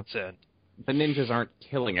as they're concerned. The ninjas aren't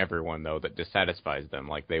killing everyone, though, that dissatisfies them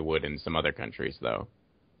like they would in some other countries, though.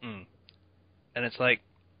 And it's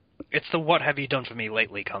it's the what have you done for me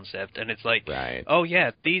lately concept, and it's right. Oh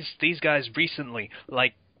yeah, these guys recently,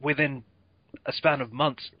 within a span of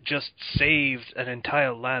months, just saved an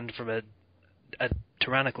entire land from a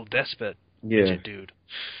tyrannical despot. Midget dude.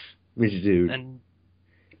 And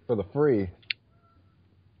for the free.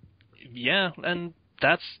 Yeah, and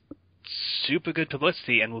that's super good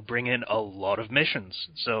publicity and will bring in a lot of missions,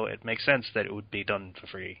 so it makes sense that it would be done for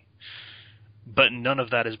free. But none of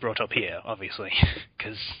that is brought up here, obviously,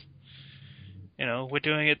 because, we're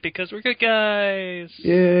doing it because we're good guys!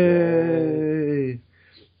 Yay!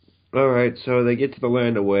 Alright, so they get to the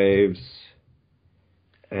land of waves,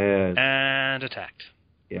 and attacked.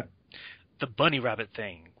 Yeah. The bunny rabbit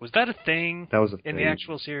thing. Was that a thing? That was a thing. In the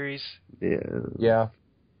actual series? Yeah. Yeah.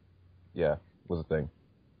 Yeah, was a thing.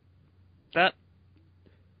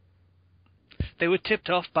 They were tipped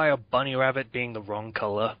off by a bunny rabbit being the wrong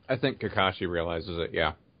color. I think Kakashi realizes it,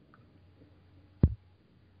 yeah.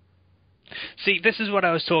 See, this is what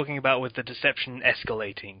I was talking about with the deception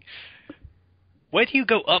escalating. Where do you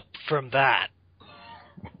go up from that?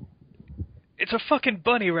 It's a fucking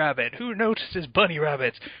bunny rabbit. Who notices bunny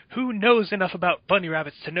rabbits? Who knows enough about bunny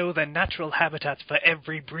rabbits to know their natural habitats for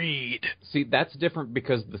every breed? See, that's different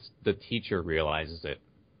because the teacher realizes it.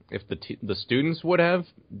 If the students would have,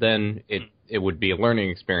 then it would be a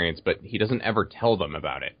learning experience, but he doesn't ever tell them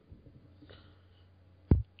about it.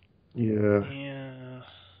 Yeah. Yeah.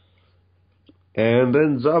 And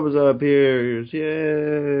then Zabuza appears.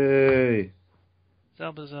 Yay!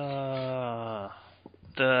 Zabuza.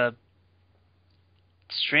 The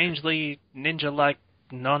strangely ninja-like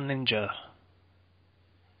non-ninja.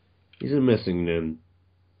 He's a missing nin.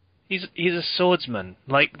 He's a swordsman.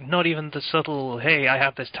 Like, not even the subtle, hey, I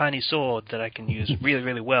have this tiny sword that I can use really,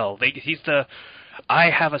 really well. I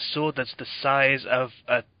have a sword that's the size of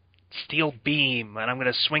a steel beam, and I'm going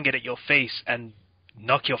to swing it at your face and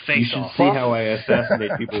knock your face off. You should see how I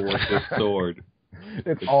assassinate people with this sword.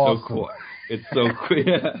 It's awesome. It's so quick.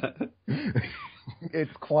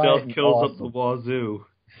 It's quiet and kills awesome. up the wazoo.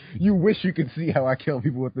 You wish you could see how I kill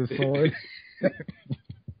people with this sword.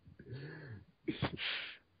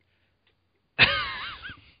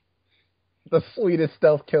 The sweetest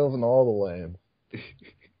stealth kills in all the land.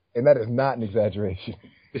 And that is not an exaggeration.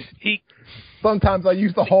 Sometimes I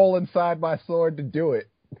use the hole inside my sword to do it.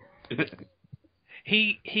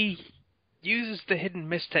 He uses the hidden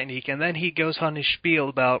mist technique, and then he goes on his spiel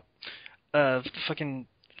about fucking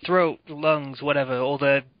throat, lungs, whatever, all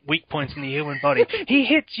the weak points in the human body. He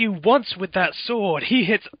hits you once with that sword. He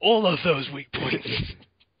hits all of those weak points.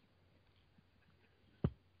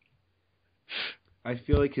 I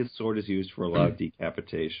feel like his sword is used for a lot of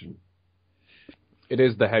decapitation. It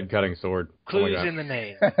is the head-cutting sword. Clues in the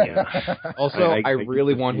name. Yeah. Also, I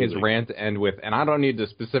really want his rant to end with, and I don't need to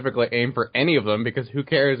specifically aim for any of them, because who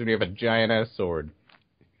cares when you have a giant-ass sword?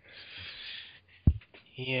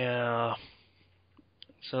 Yeah.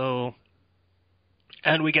 So,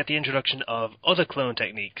 and we get the introduction of other clone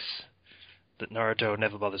techniques that Naruto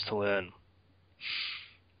never bothers to learn.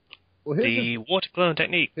 Well, the water clone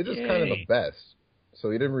technique. His is kind of the best,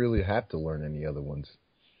 so he didn't really have to learn any other ones.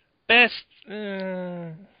 Best.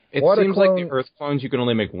 It water seems clone... like the Earth clones, you can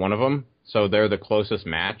only make one of them, so they're the closest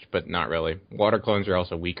match, but not really. Water clones are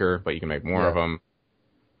also weaker, but you can make more of them.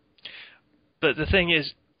 But the thing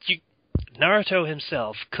is, Naruto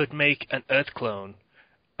himself could make an Earth clone,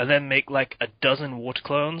 and then make like a dozen water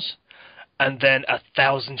clones, and then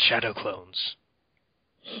 1,000 shadow clones.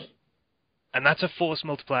 And that's a force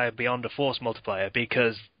multiplier beyond a force multiplier,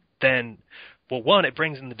 because then, well, one, it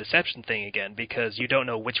brings in the deception thing again, because you don't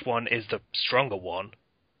know which one is the stronger one,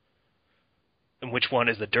 and which one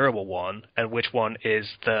is the durable one, and which one is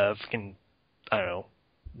the fucking, I don't know,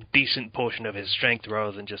 decent portion of his strength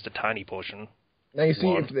rather than just a tiny portion. Now, you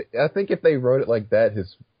see, I think if they wrote it like that,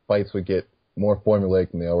 his fights would get more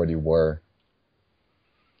formulaic than they already were.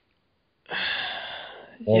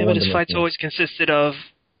 Yeah, but his fights always consisted of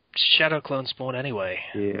shadow clone spawn anyway.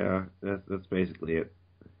 Yeah, that's basically it.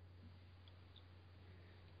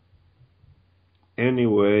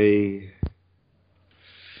 Anyway.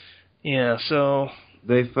 Yeah, so...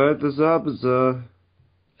 They fight the Zabuza.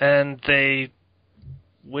 And they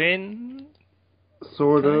win?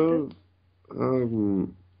 Sort of.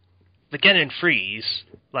 They get in freeze.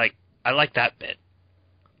 Like, I like that bit.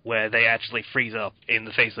 Where they actually freeze up in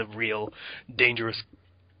the face of real, dangerous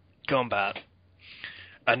combat.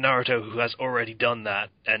 And Naruto, who has already done that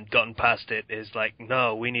and gotten past it, is like,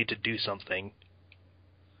 no, we need to do something.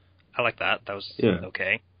 I like that. That was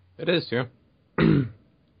okay. It is, yeah. And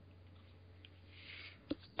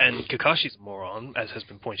Kakashi's a moron, as has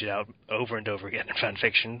been pointed out over and over again in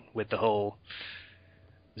fanfiction, with the whole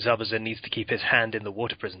Zabuza needs to keep his hand in the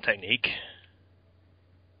water prison technique.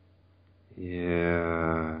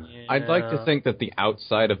 Yeah. I'd like to think that the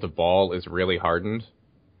outside of the ball is really hardened,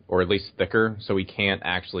 or at least thicker, so he can't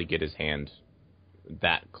actually get his hand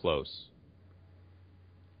that close.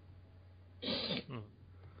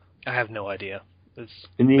 I have no idea. It's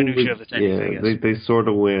minutiae minutia of the technique, I guess. They sort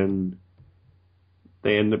of win.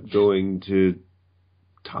 They end up going to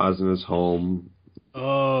Tazuna's home.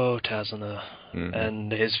 Oh, Tazuna. Mm-hmm.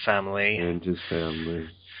 And his family. And his family.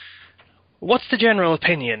 What's the general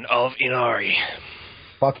opinion of Inari?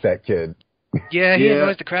 Fuck that kid. Yeah, he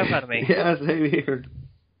annoys the crap out of me. Yeah, same here.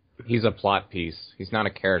 He's a plot piece. He's not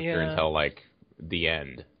a character until, like, the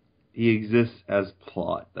end. He exists as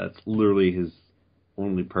plot. That's literally his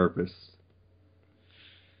only purpose.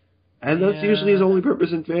 And that's usually his only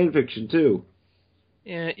purpose in fanfiction, too.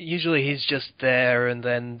 Yeah, usually he's just there, and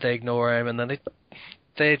then they ignore him, and then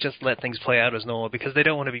they just let things play out as normal, because they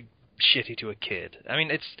don't want to be shitty to a kid. I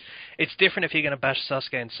mean, it's different if you're going to bash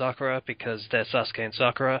Sasuke and Sakura because they're Sasuke and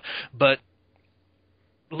Sakura, but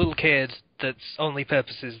little kid that's only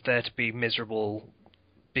purpose is there to be miserable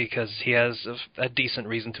because he has a decent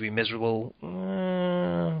reason to be miserable.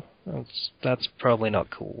 That's probably not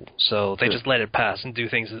cool. So they just let it pass and do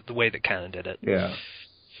things the way that Canon did it. Yeah.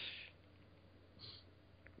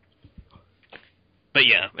 But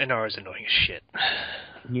yeah, Inara's annoying as shit.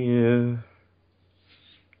 Yeah.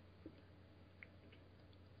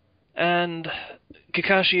 And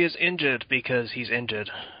Kakashi is injured because he's injured.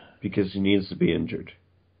 Because he needs to be injured.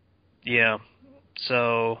 Yeah.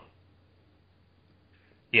 So...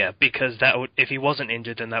 yeah, because if he wasn't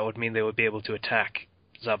injured, then that would mean they would be able to attack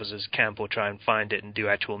Zabuza's camp or try and find it and do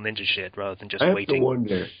actual ninja shit rather than just waiting. I have to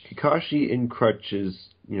wonder, Kakashi in crutches,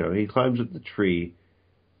 he climbs up the tree.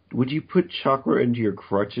 Would you put chakra into your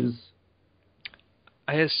crutches?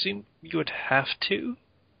 I assume you would have to.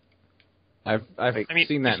 I've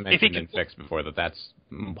seen that mentioned in Fix before, that's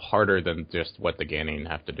harder than just what the Ganin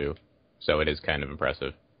have to do. So it is kind of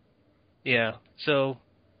impressive. Yeah, so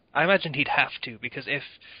I imagined he'd have to, because if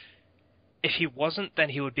he wasn't, then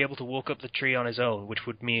he would be able to walk up the tree on his own, which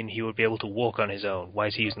would mean he would be able to walk on his own. Why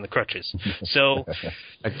is he using the crutches? So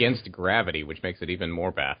against gravity, which makes it even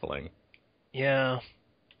more baffling. Yeah.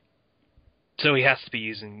 So he has to be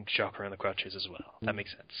using chakra and the crutches as well. That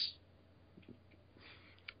makes sense.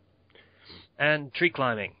 And tree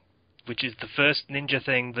climbing, which is the first ninja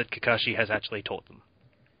thing that Kakashi has actually taught them.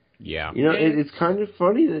 Yeah. It's kind of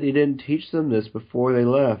funny that he didn't teach them this before they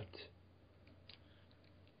left.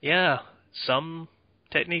 Yeah, some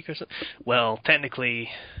technique or something. Well, technically,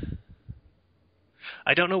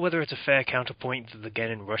 I don't know whether it's a fair counterpoint that the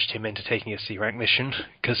Genin rushed him into taking a C-rank mission,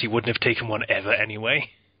 because he wouldn't have taken one ever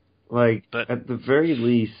anyway. But at the very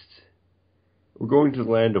least, we're going to the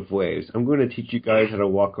land of waves. I'm going to teach you guys how to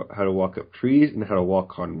walk up trees and how to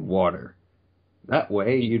walk on water. That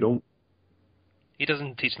way, you don't. He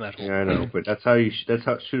doesn't teach them that. Yeah, I know, but that's how it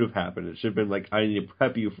should have happened. It should have been like, I need to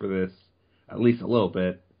prep you for this, at least a little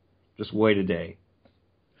bit. Just wait a day.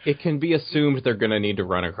 It can be assumed they're going to need to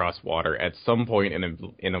run across water at some point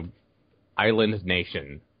in a island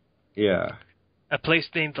nation. Yeah. A place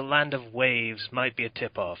named the Land of Waves might be a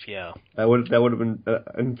tip-off, yeah. That would have been.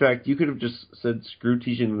 In fact, you could have just said, "Screw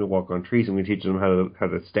teaching them to walk on trees, and we teach them how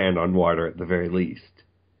to stand on water at the very least."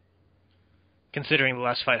 Considering the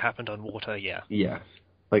last fight happened on water, yeah. Yeah,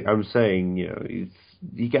 like I'm saying,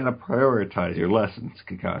 you gotta prioritize your lessons,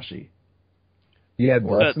 Kakashi. He had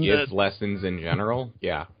lessons. His lessons in general,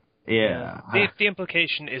 yeah. Yeah. The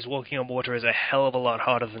implication is walking on water is a hell of a lot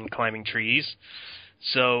harder than climbing trees,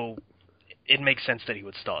 so it makes sense that he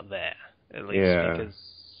would start there, at least, because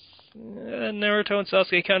Naruto and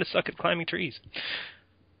Sasuke kind of suck at climbing trees.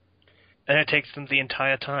 And it takes them the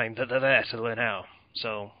entire time that they're there to learn how,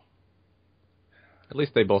 so... At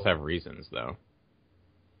least they both have reasons, though.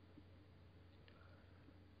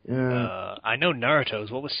 Yeah. I know Naruto's.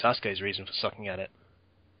 What was Sasuke's reason for sucking at it?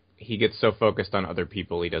 He gets so focused on other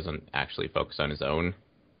people, he doesn't actually focus on his own.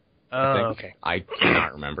 Oh, okay. I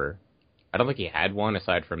cannot remember. I don't think he had one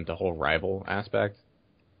aside from the whole rival aspect.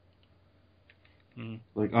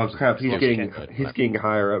 Like, oh crap, he's getting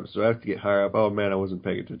higher up, so I have to get higher up. Oh man, I wasn't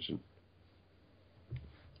paying attention.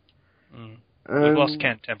 We've lost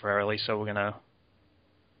Kent temporarily, so we're gonna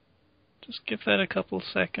just give that a couple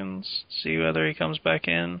seconds, see whether he comes back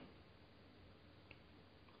in.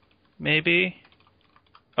 Maybe.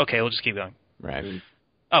 Okay, we'll just keep going. Right.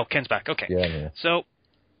 Oh, Ken's back. Okay. Yeah. So,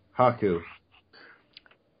 Haku.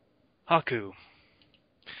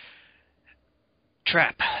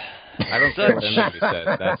 Trap. I don't care what anybody said.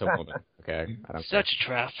 That's a woman. Okay. I don't Such a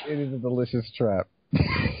trap. It is a delicious trap.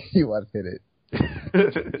 You want to hit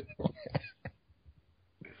it.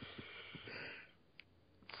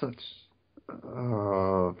 Such.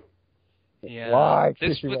 Yeah. Why?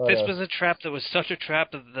 This was a trap that was such a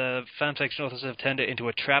trap that the fanfiction authors have turned it into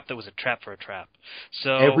a trap that was a trap for a trap.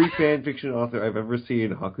 So every fanfiction author I've ever seen,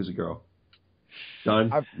 Haku's a girl.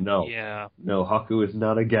 Done? No. Yeah. No, Haku is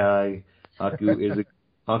not a guy.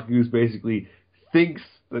 Haku's basically thinks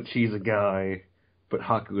that she's a guy, but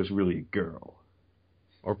Haku is really a girl.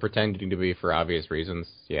 Or pretending to be for obvious reasons.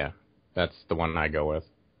 Yeah. That's the one I go with.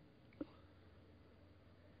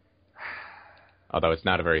 Although it's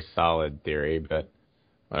not a very solid theory, but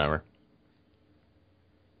whatever.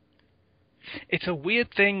 It's a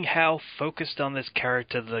weird thing how focused on this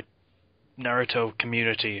character the Naruto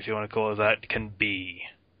community, if you want to call it that, can be.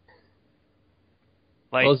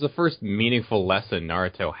 Like, Well, it's the first meaningful lesson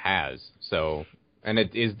Naruto has, so... And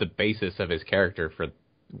it is the basis of his character for,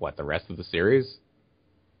 the rest of the series?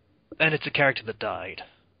 and it's a character that died.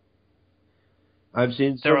 I've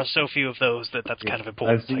seen There are so few of those that's kind of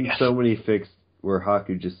important. I've seen I guess. so many fics where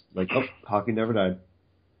Haku just like, oh, Haku never died.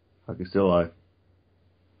 Haku's still alive.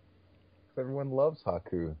 Everyone loves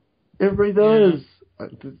Haku. Everybody does.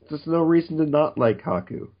 There's no reason to not like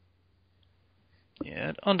Haku. Yeah,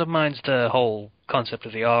 it undermines the whole concept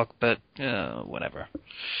of the arc, but whatever.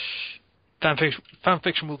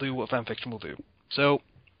 Fanfiction will do what fanfiction will do. So,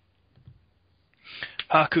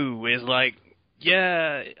 Haku is like,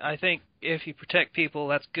 yeah, I think if you protect people,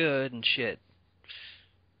 that's good and shit.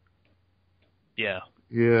 Yeah.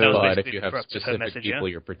 Yeah. But if you have specific people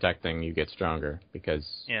you're protecting, you get stronger because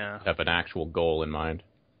you have an actual goal in mind.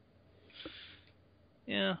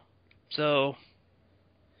 Yeah. So,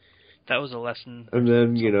 that was a lesson. And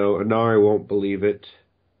then, Inari won't believe it.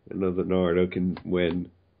 I know that Naruto can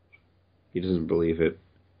win. He doesn't believe it.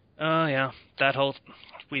 Oh, yeah. That whole...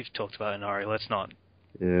 We've talked about Inari. Let's not...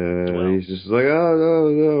 Yeah, he's just like, oh,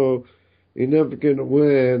 no. You're never gonna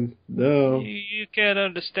win. No. You can't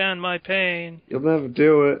understand my pain. You'll never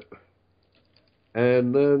do it.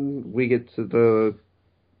 And then we get to the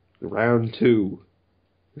round 2.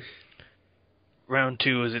 Round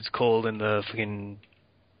 2, as it's called in the fucking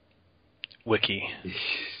wiki.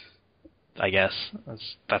 I guess.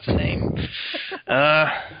 That's the name.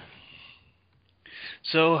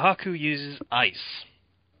 So Haku uses ice.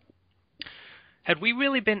 Had we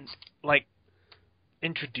really been,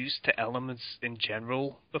 introduced to elements in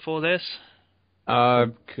general before this?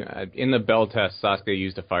 In the bell test, Sasuke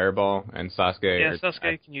used a fireball, and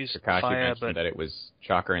Sasuke can use Kakashi fire, mentioned that it was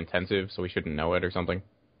chakra intensive, so we shouldn't know it or something.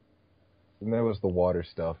 And that was the water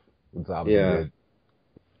stuff. Yeah. Did.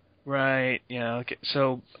 Right, yeah, okay.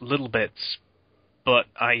 So, little bits. But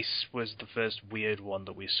ice was the first weird one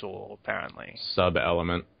that we saw, apparently.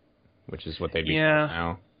 Sub-element, which is what they do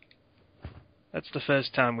now. That's the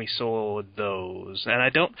first time we saw those. And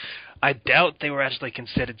I doubt they were actually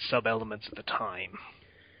considered sub-elements at the time.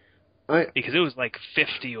 Because it was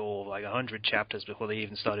 50 or 100 chapters before they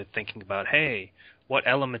even started thinking about, hey, what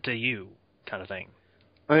element are you? Kind of thing.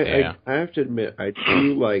 I have to admit, I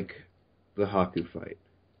do like the Haku fight.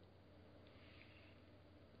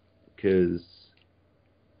 Because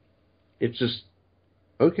it's just,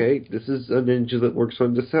 okay, this is a ninja that works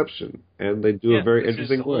on deception. And they do a very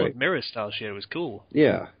interesting way. The mirror style shit was cool.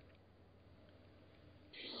 Yeah.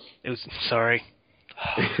 It was, sorry.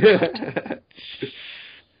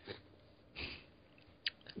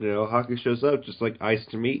 Haku shows up just like ice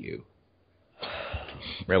to meet you.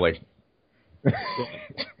 Really?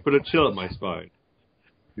 Put a chill at my spine.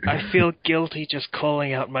 I feel guilty just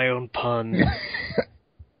calling out my own pun.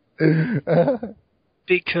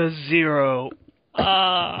 Because Zero.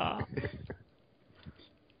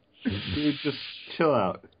 Dude, just chill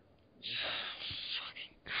out.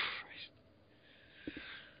 Fucking Christ.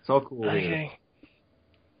 It's all cool. Okay.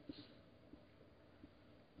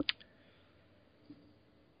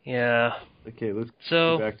 Here. Yeah. Okay, let's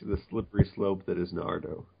go back to the slippery slope that is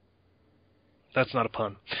Naruto. That's not a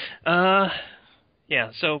pun.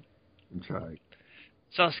 Yeah, so... I'm trying.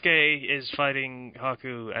 Sasuke is fighting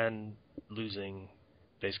Haku and losing,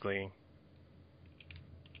 basically.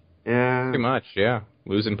 Yeah. Pretty much, yeah.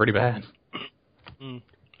 Losing pretty bad.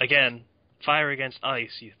 Again, fire against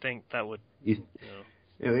ice, you think that would... It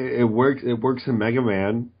works. It works in Mega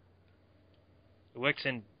Man. It works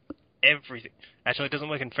in everything. Actually, it doesn't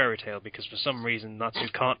work in Fairy Tail, because for some reason Natsu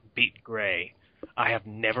can't beat Grey. I have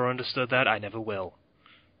never understood that. I never will.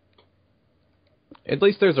 At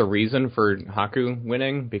least there's a reason for Haku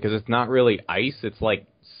winning, because it's not really ice, it's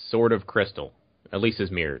sort of crystal. At least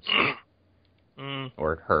his mirrors.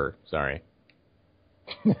 Or her, sorry.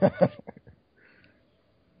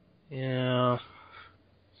 Yeah.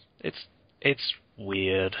 It's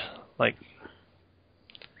weird. The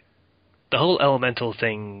whole elemental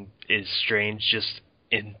thing is strange just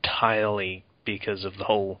entirely because of the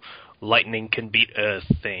whole lightning can beat earth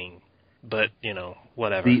thing. But,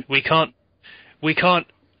 whatever. We can't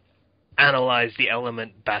analyze the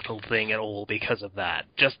element battle thing at all because of that.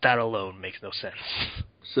 Just that alone makes no sense.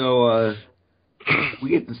 So,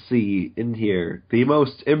 we get to see in here the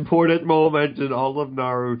most important moment in all of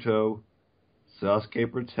Naruto.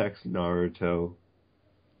 Sasuke protects Naruto.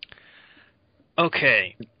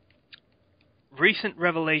 Okay. Recent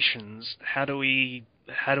revelations, how do we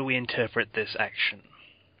interpret this action?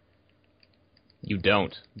 You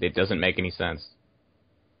don't. It doesn't make any sense.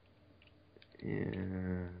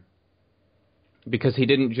 Yeah. Because he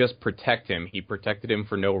didn't just protect him, he protected him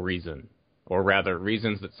for no reason. Or rather,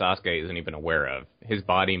 reasons that Sasuke isn't even aware of. His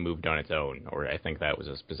body moved on its own, or I think that was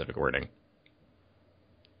a specific wording.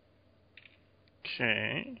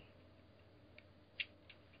 Okay.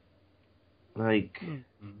 Like,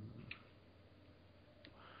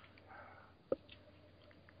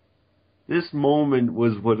 this moment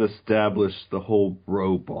was what established the whole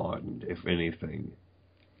bro bond, if anything.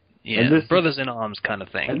 Yeah, And this brothers in arms kind of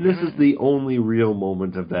thing. And this is the only real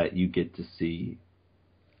moment of that you get to see.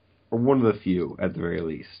 Or one of the few, at the very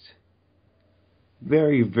least.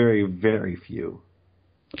 Very, very, very few.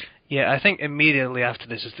 Yeah, I think immediately after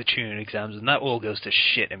this is the tuning exams, and that all goes to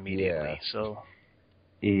shit immediately. Yeah. So,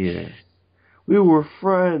 Yeah. We were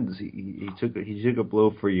friends. He took a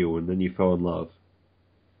blow for you, and then you fell in love.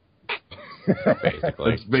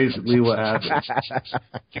 Basically. That's basically what happened.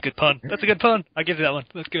 it's a good pun. That's a good pun. I'll give you that one.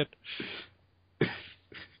 That's good.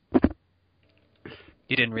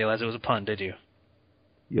 You didn't realize it was a pun, did you?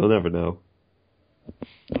 You'll never know.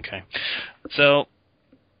 Okay. So,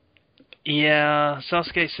 yeah,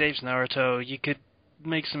 Sasuke saves Naruto. You could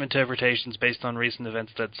make some interpretations based on recent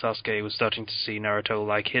events that Sasuke was starting to see Naruto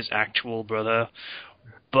like his actual brother,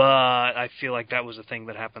 but I feel like that was a thing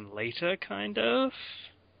that happened later, kind of.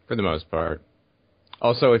 For the most part.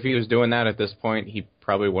 Also, if he was doing that at this point, he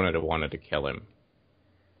probably wouldn't have wanted to kill him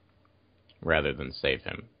rather than save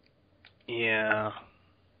him. Yeah.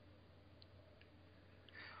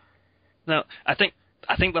 No, I think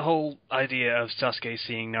the whole idea of Sasuke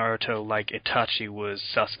seeing Naruto like Itachi was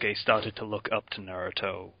Sasuke started to look up to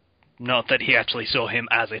Naruto. Not that he actually saw him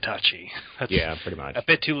as Itachi. That's Yeah, pretty much. a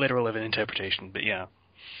bit too literal of an interpretation, but yeah.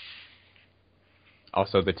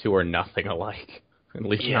 Also, the two are nothing alike. At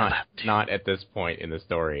least not at this point in the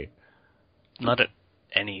story. Not at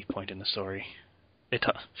any point in the story.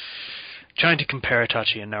 Trying to compare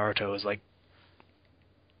Itachi and Naruto is like...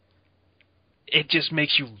 It just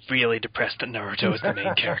makes you really depressed that Naruto is the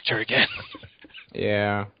main character again.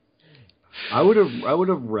 Yeah. I would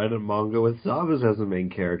have read a manga with Zabuza as the main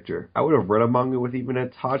character. I would have read a manga with even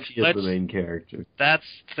Itachi as the main character. That's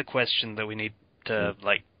the question that we need to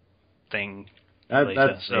thing.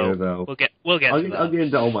 That's fair, though. We'll get to that.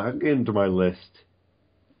 I'll get into my list.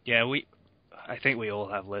 Yeah, I think we all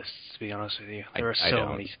have lists, to be honest with you. There are so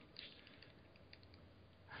many.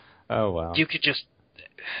 Oh, wow.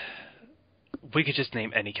 We could just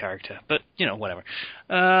name any character, but, whatever.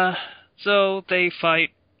 So they fight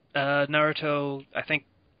Naruto. I think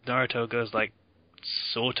Naruto goes,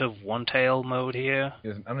 sort of one-tail mode here. I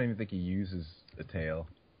don't even think he uses a tail.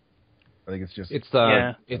 I think it's just...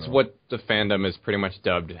 It's what the fandom is pretty much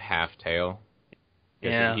dubbed half-tail.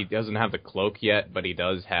 Yeah. He doesn't have the cloak yet, but he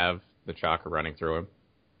does have the chakra running through him.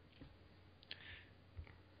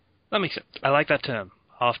 That makes sense. I like that term.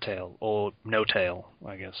 Half-tail, or no-tail,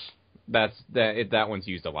 I guess. That one's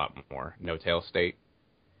used a lot more. No-tail state.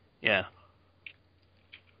 Yeah.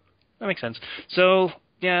 That makes sense. So,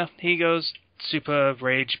 yeah, he goes super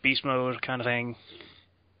rage, beast mode kind of thing.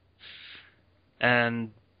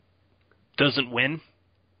 And doesn't win.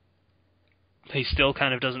 He still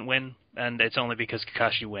kind of doesn't win, and it's only because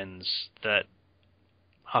Kakashi wins that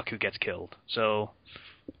Haku gets killed. So...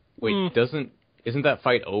 Wait, isn't that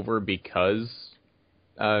fight over because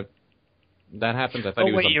that happens? I thought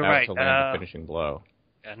he was about to land the finishing blow.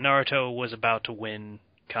 Yeah, Naruto was about to win,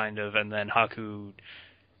 kind of, and then Haku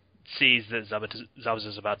sees that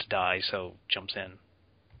Zabuza's about to die, so jumps in.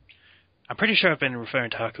 I'm pretty sure I've been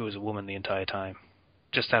referring to Haku as a woman the entire time.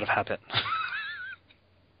 Just out of habit.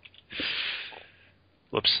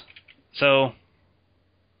 Whoops. So,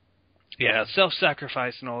 yeah,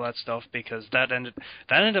 self-sacrifice and all that stuff, because that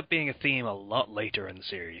ended up being a theme a lot later in the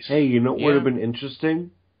series. Hey, you know what would have been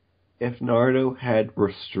interesting? If Naruto had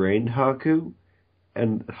restrained Haku,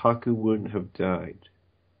 and Haku wouldn't have died.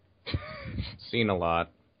 Seen a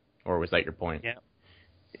lot. Or was that your point? Yeah.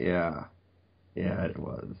 Yeah. Yeah, it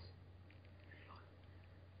was.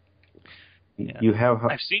 Yeah. You have...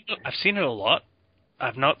 I've seen it a lot.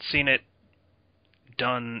 I've not seen it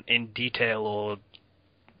done in detail or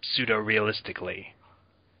pseudo-realistically.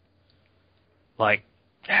 Like,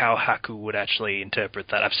 how Haku would actually interpret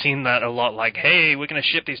that. I've seen that a lot, like, hey, we're going to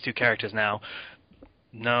ship these two characters now.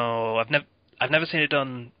 No, I've never seen it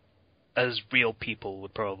done as real people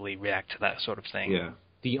would probably react to that sort of thing. Yeah.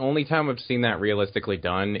 The only time I've seen that realistically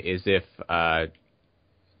done is if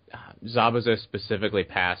Zabuza specifically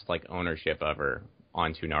passed ownership of her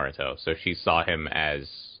onto Naruto, so she saw him as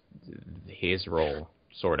his role,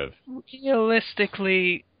 sort of.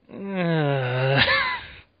 Realistically, I'm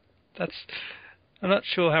not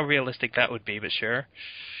sure how realistic that would be, but sure.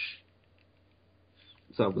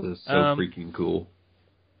 Zabuza is so freaking cool.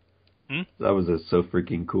 Zabuza is so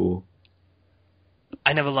freaking cool.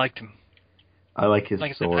 I never liked him. I like his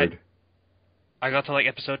sword. I got to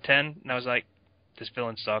episode 10, and I was like, this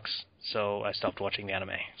villain sucks, so I stopped watching the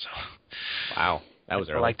anime. So wow, that was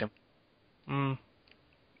early. I liked him. Mm.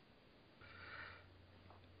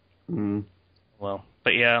 Mm. Well,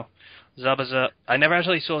 but yeah, Zabuza. I never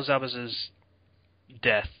actually saw Zabuza's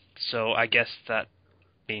death, so I guess that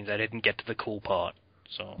means I didn't get to the cool part.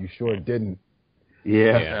 So You sure didn't.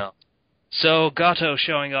 Yeah. yeah. So Gato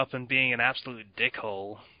showing up and being an absolute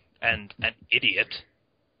dickhole and an idiot.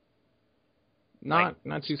 Not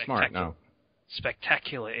too smart, no.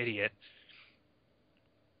 Spectacular idiot.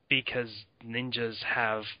 Because ninjas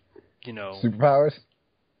have, Superpowers?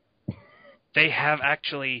 they have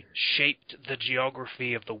actually shaped the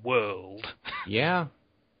geography of the world. Yeah,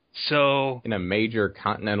 So in a major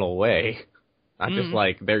continental way. Not just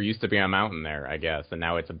like there used to be a mountain there, I guess, and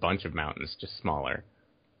now it's a bunch of mountains, just smaller.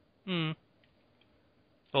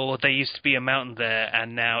 Well, there used to be a mountain there,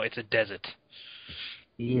 and now it's a desert.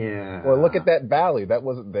 Yeah. Well, look at that valley. That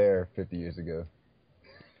wasn't there 50 years ago.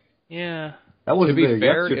 Yeah. That wasn't To be there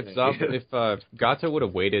fair, yesterday. if Gato would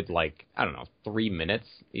have waited, 3 minutes,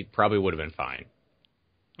 it probably would have been fine.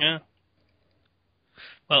 Yeah.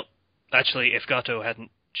 Well, actually, if Gato hadn't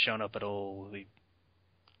shown up at all, we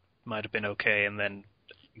might have been okay, and then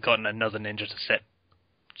gotten another ninja to set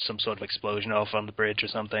some sort of explosion off on the bridge or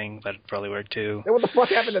something. That'd probably work too. Hey, what the fuck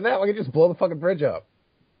happened to that? Why can't you just blow the fucking bridge up?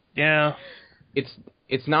 Yeah.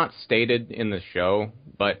 It's not stated in the show,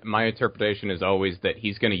 but my interpretation is always that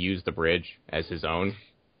he's going to use the bridge as his own.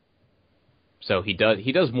 So he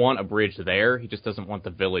does want a bridge there, he just doesn't want the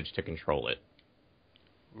village to control it.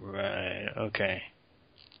 Right, okay.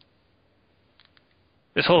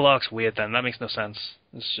 This whole arc's weird then, that makes no sense.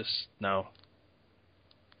 It's just, no.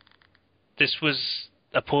 This was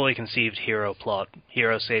a poorly conceived hero plot.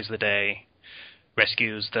 Hero saves the day,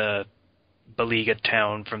 rescues the beleaguered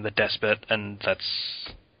town from the despot, and that's...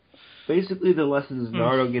 Basically, the lessons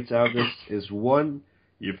Naruto gets out of this is, 1,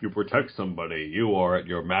 if you protect somebody, you are at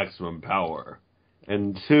your maximum power.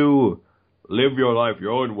 And 2, live your life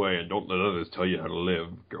your own way and don't let others tell you how to live,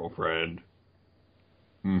 girlfriend.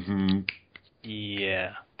 Mm-hmm.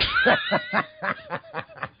 Yeah.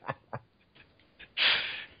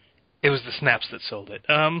 It was the snaps that sold it.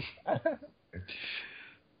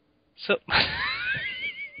 So...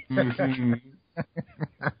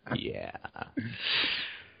 Yeah.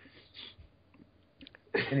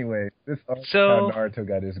 Anyway, this arc So- how Naruto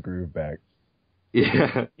got his groove back.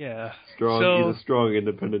 Yeah. Yeah. Strong. He's a strong,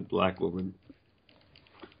 independent black woman.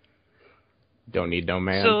 Don't need no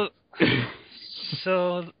man.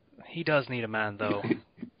 So he does need a man, though.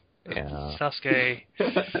 Yeah. Sasuke.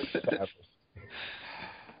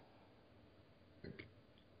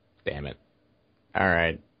 Damn it.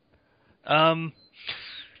 Alright.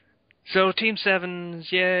 So Team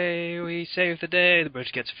 7's, yay, we saved the day, the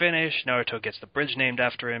bridge gets finished, Naruto gets the bridge named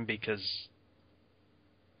after him because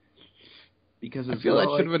I feel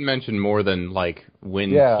that should have been mentioned more than, when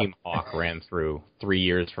Team Hawk ran through 3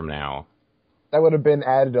 years from now. That would have been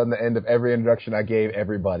added on the end of every introduction I gave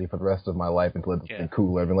everybody for the rest of my life until it's been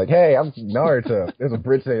cooler. I've been like, hey, I'm Naruto. There's a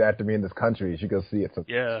bridge named after me in this country. You should go see it. So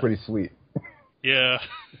it's pretty sweet. Yeah.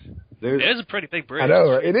 It is a pretty big bridge. I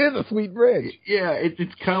know, right? It is a sweet bridge. Yeah,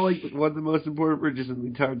 it's kind of like one of the most important bridges in the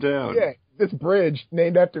entire town. Yeah, this bridge,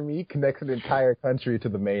 named after me, connects an entire country to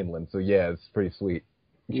the mainland. So yeah, it's pretty sweet.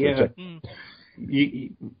 Yeah.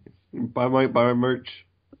 You buy my merch.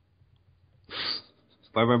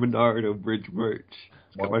 Buy my Naruto bridge merch.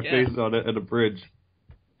 It's got my face on it and a bridge.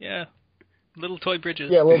 Yeah. Little toy bridges.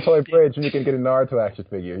 Yeah, a little toy bridge, and you can get a Naruto action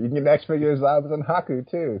figure. You can get an action figure of Zabuza and Haku,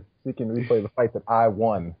 too. So you can replay the fight that I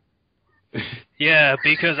won. Yeah,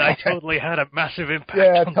 because I totally had a massive impact.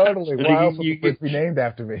 Yeah, on totally. that. Why else would the bridge be named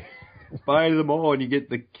after me? Buy them all, and you get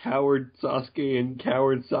the coward Sasuke and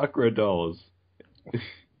coward Sakura dolls.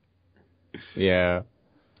 Yeah.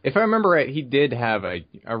 If I remember right, he did have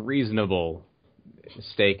a reasonable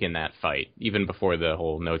stake in that fight, even before the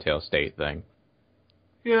whole no-tail state thing.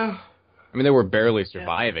 Yeah. I mean, they were barely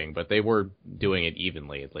surviving, but they were doing it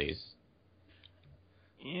evenly, at least.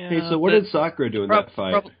 Yeah, hey, so what did Sakura do in that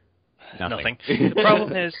fight? Nothing. The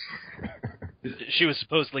problem is, she was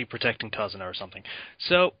supposedly protecting Kazuna or something.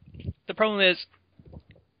 So, the problem is,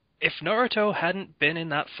 if Naruto hadn't been in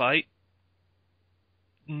that fight,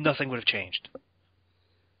 nothing would have changed.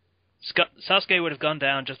 Sasuke would have gone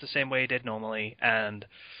down just the same way he did normally, and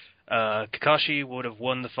Kakashi would have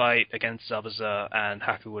won the fight against Zabuza, and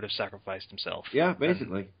Haku would have sacrificed himself. Yeah,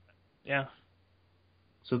 basically. Yeah.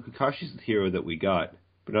 So Kakashi's the hero that we got,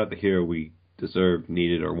 but not the hero we deserved,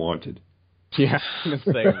 needed, or wanted. Yeah, I'm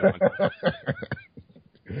gonna say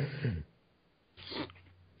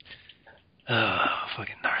Oh,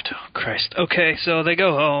 fucking Naruto. Christ. Okay, so they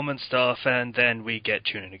go home and stuff, and then we get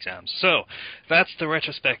tuning exams. So, that's the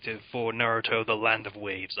retrospective for Naruto, The Land of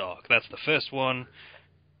Waves arc. That's the first one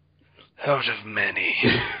out of many.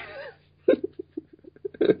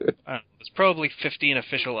 There's probably 15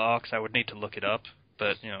 official arcs. I would need to look it up,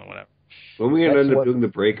 but, whatever. When are we going to end up doing the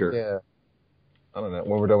breaker? Yeah. I don't know.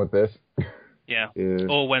 When we're done with this. Yeah.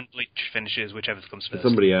 Or when Bleach finishes, whichever comes first.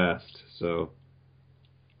 Somebody asked, so...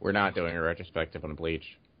 We're not doing a retrospective on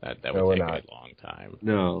Bleach. That would take a long time.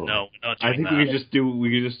 No, we're not doing I think that. we could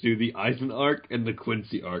just do the Aizen arc and the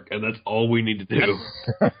Quincy arc, and that's all we need to do.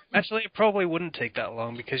 Actually, it probably wouldn't take that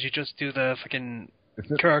long, because you just do the fucking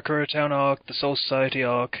Karakura Town arc, the Soul Society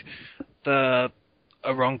arc, the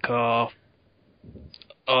Arrancar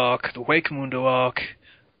arc, the Wakemundo arc,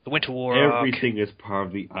 the Winter War arc. Everything is part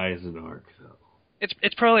of the Aizen arc, though.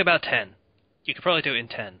 It's probably about 10. You could probably do it in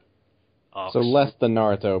 10 arcs. So less than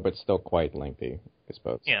Naruto, but still quite lengthy, I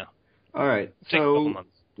suppose. Yeah. All right, Take a couple months.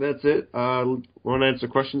 That's it. Want to answer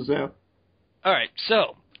questions now? All right,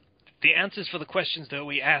 so the answers for the questions that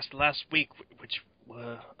we asked last week, which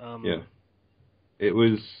were... Yeah. It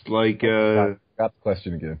was like... Got the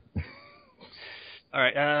question again. All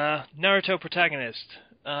right, Naruto protagonist.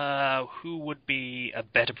 Who would be a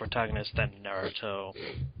better protagonist than Naruto?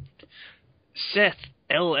 Seth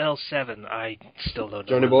LL7. I still don't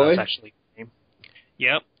know Johnny if Boy? that's actually his name.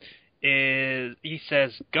 Yep. He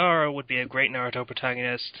says Gaara would be a great Naruto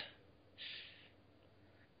protagonist.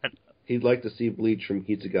 He'd like to see Bleach from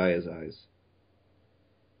Hitsugaya's eyes.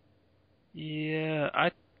 Yeah,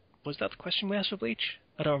 was that the question we asked for Bleach?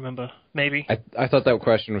 I don't remember. Maybe. I thought that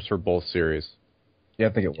question was for both series. Yeah,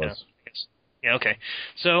 I think it was. Yeah, okay.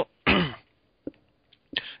 So,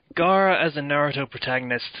 Gaara as a Naruto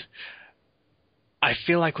protagonist, I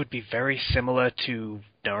feel like would be very similar to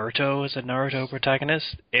Naruto as a Naruto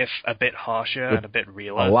protagonist, if a bit harsher and a bit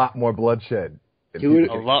realer. A lot more bloodshed. He would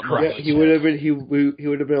have been. He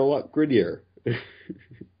would have been a lot grittier.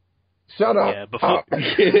 Shut up. Yeah, before.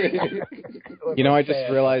 I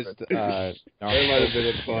just realized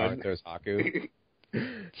Naruto's Haku.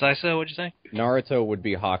 Saisa, what'd you say? Naruto would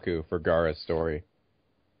be Haku for Gaara's story.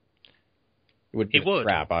 It would be a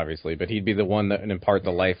trap, obviously, but he'd be the one that would impart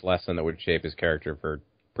the life lesson that would shape his character for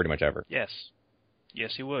pretty much ever. Yes.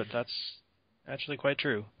 Yes, he would. That's actually quite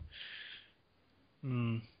true.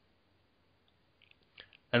 And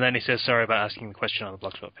then he says sorry about asking the question on the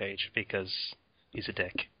Blogspot page, because he's a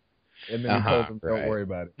dick. And then he told him, don't worry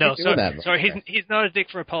about it. No, sorry, he's not a dick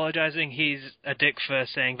for apologizing. He's a dick for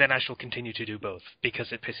saying, then I shall continue to do both,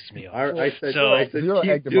 because it pisses me off. I said,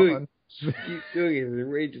 keep doing it. It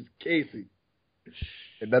enrages Casey.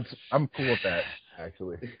 And I'm cool with that,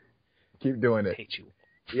 actually. Keep doing it. I hate you.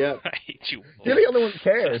 Yeah. I hate you. You're the only one who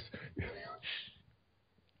cares.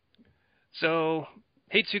 So,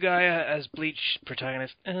 Hitsugaya as Bleach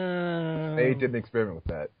protagonist. They did an experiment with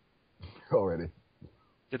that already.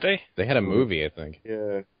 Did they? They had a movie, I think.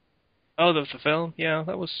 Yeah. Oh, the film? Yeah,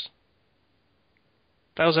 that was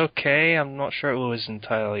okay. I'm not sure it was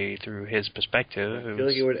entirely through his perspective. I feel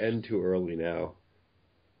like it would end too early now.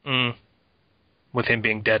 With him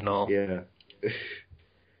being dead and all. Yeah.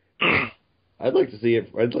 I'd like to see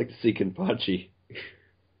Kenpachi.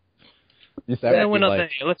 Yeah, we're not there.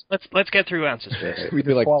 Let's get through answers first. We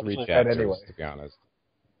do like 3 chapters, anyway. To be honest.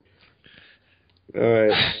 All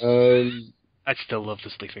right. I still love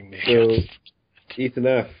the sleeping nigga. So, Ethan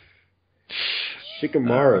F.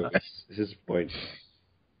 Shikamaru is his point.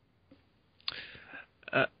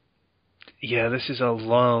 Yeah, this is a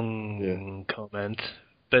long comment,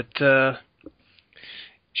 but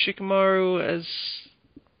Shikamaru as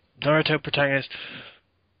Naruto protagonist,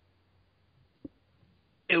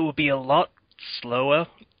 it would be a lot slower.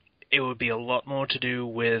 It would be a lot more to do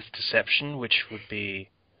with deception, which would be...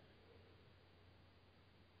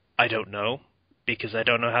 I don't know, because I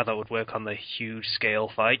don't know how that would work on the huge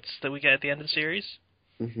scale fights that we get at the end of the series.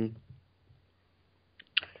 Mm-hmm.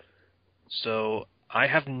 So I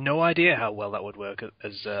have no idea how well that would work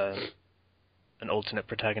as an alternate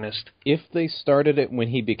protagonist. If they started it when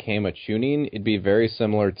he became a Chunin, it'd be very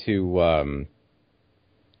similar to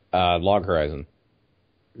Log Horizon.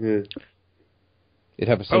 Yeah. It'd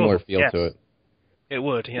have a similar feel to it. It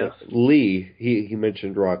would, yeah. Lee, he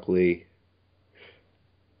mentioned Rock Lee.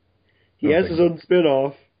 He has his own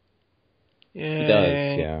spin-off. Yeah. He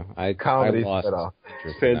does, yeah. I lost spin-off.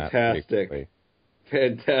 Fantastic.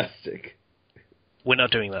 Fantastic. We're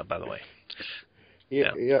not doing that, by the way.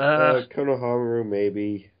 Yeah. Konohamaru,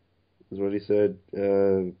 maybe, is what he said.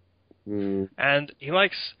 And he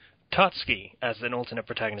likes Tatsuki as an alternate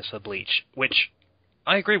protagonist for Bleach, which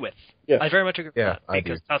I agree with. Yeah. I very much agree with Yeah, that, I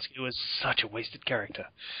because Tatsuki was such a wasted character.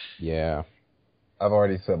 Yeah. I've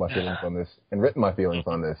already said my feelings on this and written my feelings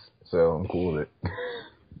on this, so I'm cool with it.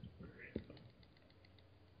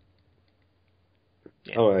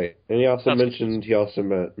 Yeah. All right, and he also That's-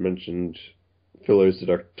 mentioned fillers that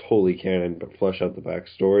are totally canon but flesh out the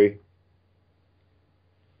backstory,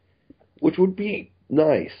 which would be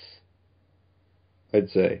nice, I'd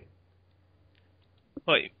say.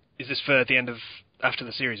 Wait, is this for the end of after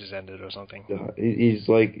the series has ended or something? He's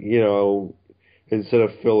like, instead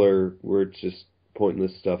of filler where it's just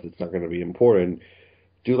pointless stuff that's not going to be important,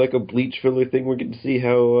 do like a Bleach filler thing where we get to see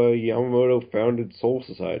how Yamamoto founded Soul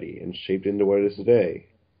Society and shaped into what it is today.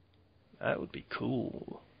 That would be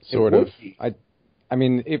cool. Sort It of. would be. I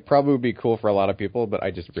mean, it probably would be cool for a lot of people, but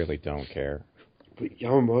I just really don't care. But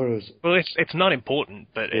Yamamoto's... Well, it's not important,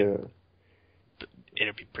 but Yeah.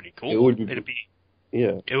 it'd be pretty cool. It would be...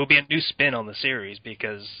 It would be a new spin on the series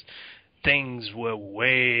because things were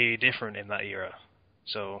way different in that era.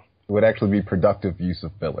 So It would actually be productive use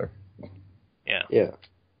of filler. yeah. Yeah.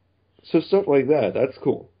 So stuff like that, that's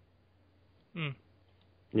cool. Hmm.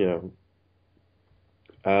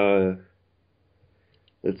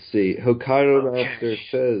 Let's see. Hokkaido Master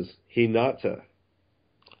says Hinata.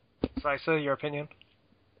 Saisa, your opinion?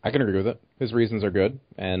 I can agree with it. His reasons are good,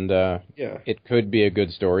 and Yeah. it could be a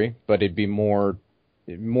good story, but it'd be more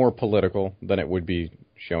political than it would be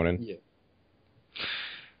shonen.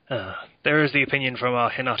 Yeah. There is the opinion from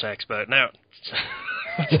our Hinata expert. Now,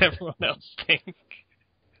 what does everyone else think?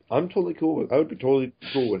 I'm totally cool with. I would be totally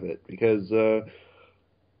cool with it because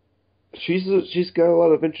she's got a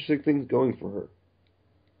lot of interesting things going for her.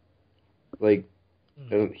 Like,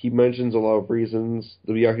 and he mentions a lot of reasons.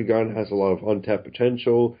 The Byakugan has a lot of untapped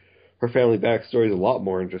potential. Her family backstory is a lot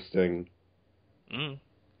more interesting. Mm.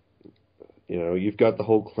 You've got the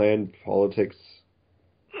whole clan politics.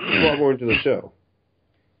 A lot more into the show.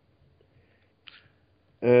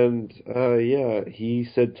 And he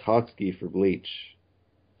said Tatsuki for Bleach.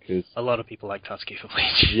 A lot of people like Tatsuki for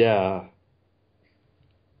Bleach. Yeah.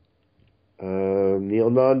 Neil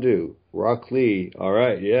Nandu, Rock Lee. All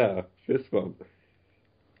right, yeah, fist bump.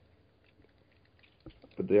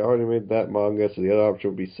 But they already made that manga, so the other option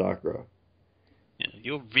would be Sakura. Yeah,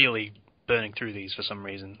 you're really burning through these for some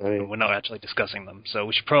reason, I- and we're not actually discussing them. So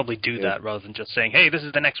we should probably do that rather than just saying, "Hey, this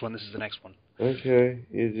is the next one. This is the next one." Okay,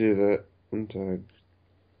 you do that one time.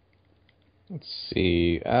 Let's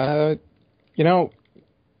see.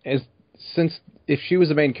 Since if she was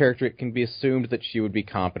the main character, it can be assumed that she would be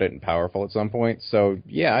competent and powerful at some point. So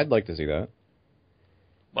yeah, I'd like to see that.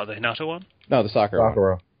 What, the Hinata one? No, the Sakura one.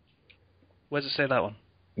 Sakura. Where does it say that one?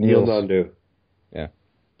 Neil Niels. Nandu. Yeah.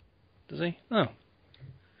 Does he? Oh.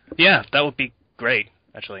 Yeah, that would be great,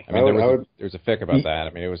 actually. I mean, I there would- was a fic about that.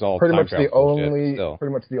 I mean, it was all Pretty time much the travel bullshit, only, still.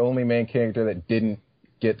 pretty much the only main character that didn't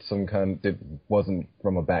get that wasn't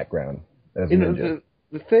from a background as a ninja.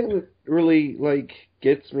 The thing that really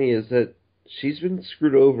gets me is that she's been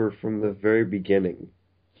screwed over from the very beginning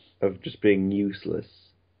of just being useless.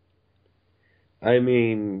 I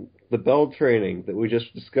mean, the Bell training that we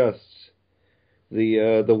just discussed,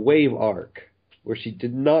 the Wave arc, where she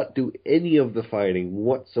did not do any of the fighting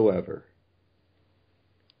whatsoever.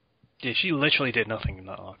 Yeah, she literally did nothing in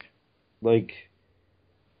that arc.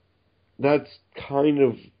 That's kind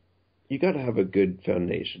of... You gotta have a good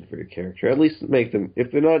foundation for your character. At least make them...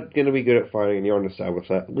 If they're not gonna be good at fighting and you aren't established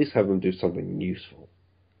that, at least have them do something useful.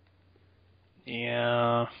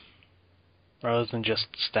 Yeah. Rather than just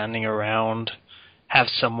standing around, have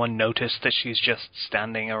someone notice that she's just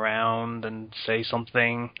standing around and say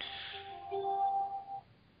something.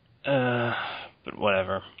 But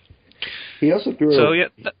whatever. He also threw So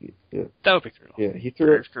out... yeah, that would be cool. Yeah, he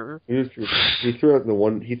threw out the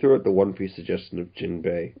One Piece suggestion of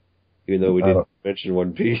Jinbei, even though we didn't mention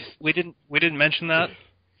One Piece. We didn't mention that,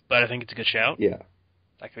 but I think it's a good shout. Yeah,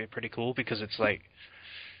 That could be pretty cool because it's like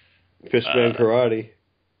Fishman Karate.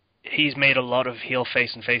 he's made a lot of heel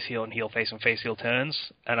face and face heel and heel face and face heel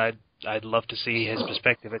turns, and I'd love to see his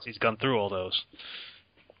perspective as he's gone through all those.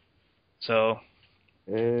 So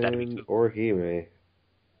that'd be And cool. Orihime.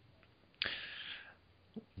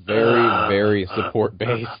 Very support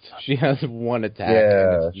based. She has one attack,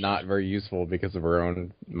 and it's Yeah. not very useful because of her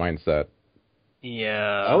own mindset.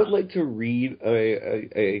 Yeah. I would like to read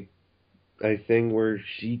a thing where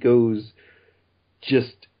she goes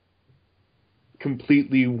just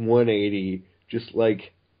completely 180, just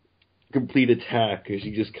complete attack, because she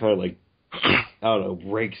just kind of I don't know,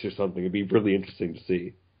 breaks or something. It'd be really interesting to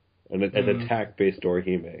see an attack-based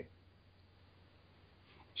Orihime.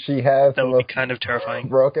 She has That would a be kind of terrifying.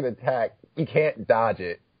 broken attack. You can't dodge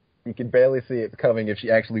it. You can barely see it coming if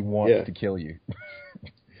she actually wants to kill you.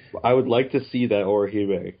 I would like to see that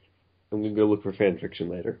Orihime. I'm going to go look for fan fiction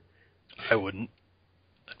later. I wouldn't.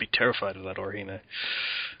 I'd be terrified of that Orihime.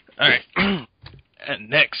 Alright. And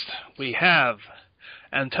next, we have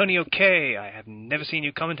Antonio K. I have never seen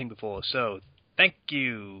you commenting before, so thank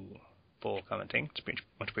you for commenting. It's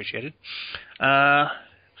much appreciated.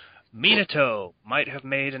 Minato might have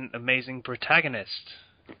made an amazing protagonist.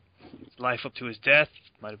 His life up to his death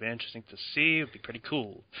might have been interesting to see. It would be pretty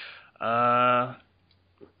cool. Yeah.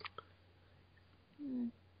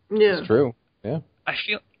 It's true. Yeah. I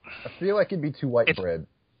feel like it'd be too white bread.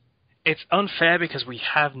 It's unfair because we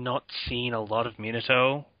have not seen a lot of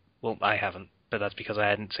Minato. Well, I haven't, but that's because I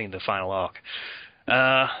hadn't seen the final arc.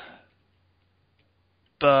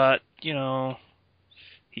 But, you know,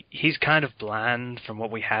 he's kind of bland from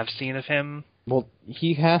what we have seen of him. Well,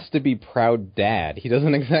 he has to be proud dad. He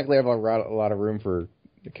doesn't exactly have a lot of room for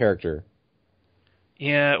the character.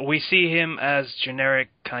 Yeah, we see him as generic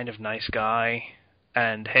kind of nice guy,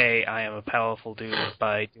 and hey, I am a powerful dude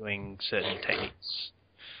by doing certain techniques.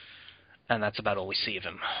 And that's about all we see of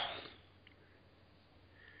him.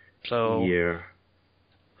 So yeah.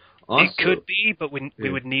 Also, it could be, but we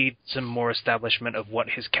would need some more establishment of what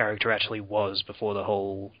his character actually was before the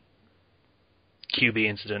whole QB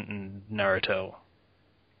incident and Naruto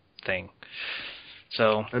thing.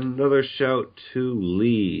 So another shout to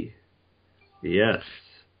Lee. Yes.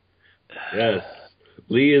 Yes.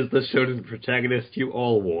 Lee is the shonen protagonist you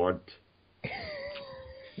all want.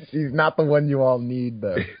 He's not the one you all need,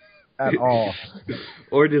 though. At all.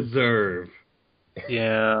 Or deserve.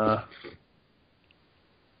 Yeah.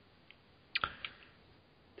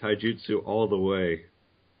 Taijutsu all the way.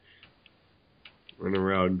 Run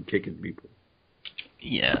around kicking people.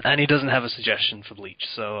 Yeah, and he doesn't have a suggestion for Bleach,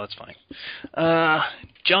 so that's fine.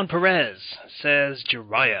 John Perez says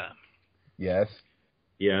Jiraiya. Yes.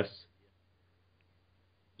 Yes.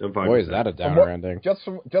 I'm fine. Boy, is that a downer ending. Just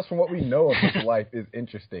from what we know of his life is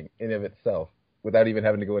interesting in of itself, without even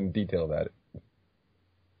having to go into detail about it.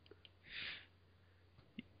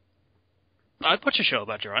 I'd watch a show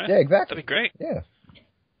about Jiraiya. Yeah, exactly. That'd be great. Yeah.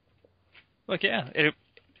 Look, yeah,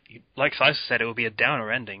 like Slice said, it would be a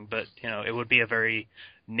downer ending, but, you know, it would be a very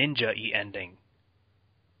ninja-y ending.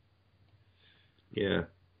 Yeah.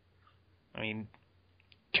 I mean,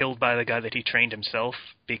 killed by the guy that he trained himself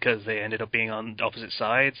because they ended up being on opposite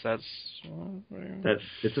sides,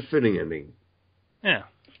 It's a fitting ending. Yeah.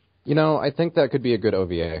 You know, I think that could be a good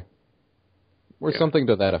OVA. Or something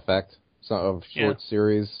to that effect. Of short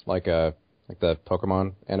series, like the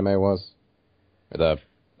Pokemon anime was. Or the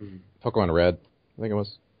Pokemon Red, I think it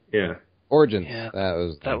was. Yeah. Origins. Yeah. That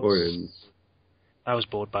was Origins. I was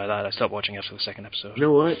bored by that. I stopped watching after the second episode. You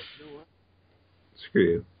know what? Screw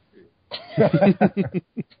you.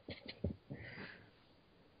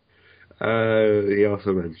 He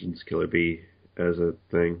also mentions Killer Bee as a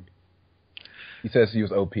thing. He says he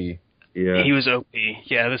was OP. Yeah. He was OP.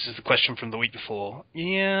 Yeah, this is the question from the week before.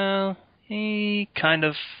 Yeah, he kind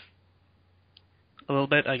of... a little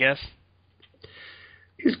bit, I guess.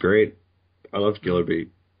 He's great. I love Killer Bee.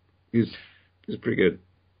 He's pretty good.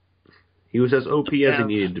 He was as OP as he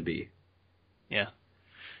needed to be. Yeah.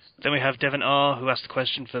 Then we have Devin R., who asked the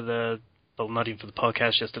question for not even for the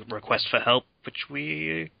podcast, just a request for help, which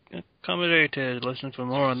we accommodated. Listen for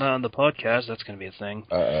more on that on the podcast. That's going to be a thing.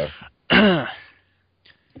 Uh-oh.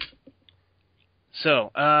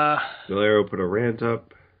 So, Valero put a rant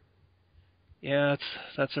up. Yeah,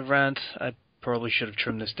 that's a rant. I probably should have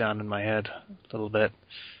trimmed this down in my head a little bit.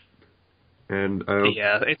 And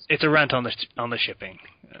yeah, it's a rant on the shipping.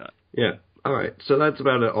 Yeah. All right. So that's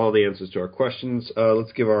about all the answers to our questions.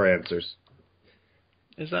 Let's give our answers.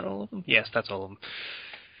 Is that all of them? Yes, that's all of them.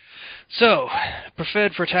 So,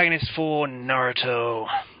 preferred protagonist for Naruto.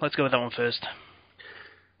 Let's go with that one first.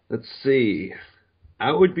 Let's see.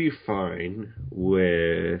 I would be fine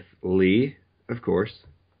with Lee, of course.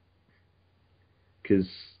 Because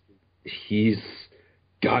he's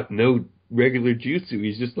got no regular jutsu.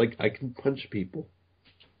 He's just like, I can punch people.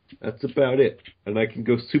 That's about it. And I can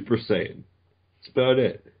go Super Saiyan. That's about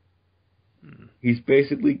it. He's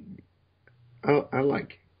basically... I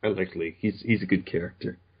like Lee. He's a good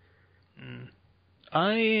character.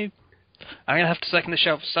 I'm going to have to second the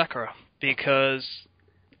shout for Sakura, because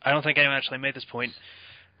I don't think anyone actually made this point.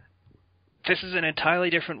 This is an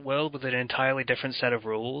entirely different world with an entirely different set of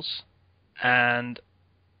rules, and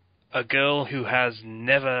a girl who has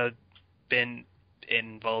never been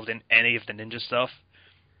involved in any of the ninja stuff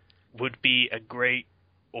would be a great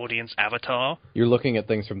audience avatar. You're looking at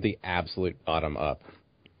things from the absolute bottom up.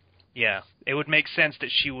 Yeah, it would make sense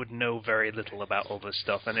that she would know very little about all this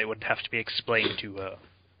stuff, and it would have to be explained to her.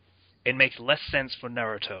 It makes less sense for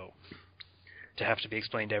Naruto to have to be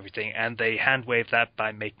explained everything, and they hand-wave that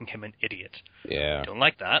by making him an idiot. Yeah. I don't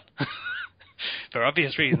like that. For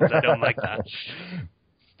obvious reasons, I don't like that.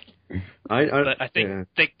 But I think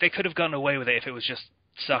they could have gotten away with it if it was just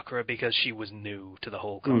Sakura because she was new to the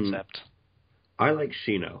whole concept. I like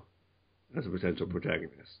Shino as a potential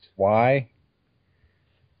protagonist. Why?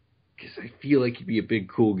 Because I feel like he'd be a big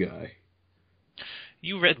cool guy.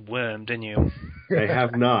 You read Worm, didn't you? I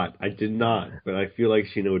have not. I did not. But I feel like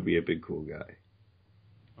Shino would be a big cool guy.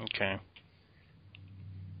 Okay.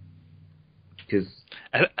 Because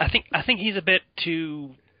I think he's a bit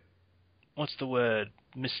too, what's the word,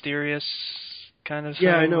 mysterious kind of.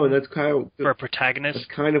 yeah, I know, and that's kind of for a protagonist.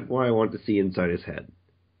 That's kind of why I want to see inside his head.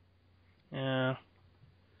 Yeah.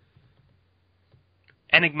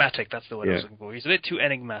 Enigmatic, that's the word I was looking for. He's a bit too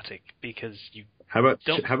enigmatic because you How about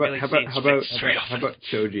don't really see his face very how often. about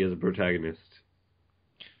Choji as a protagonist?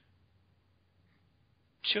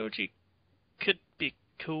 Choji could be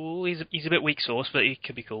cool. He's a bit weak sauce, but he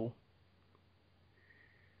could be cool.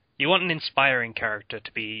 You want an inspiring character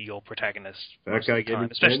to be your protagonist. That guy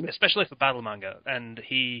getting especially for battle manga, and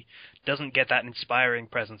he doesn't get that inspiring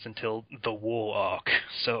presence until the war arc.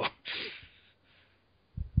 So,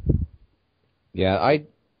 Yeah,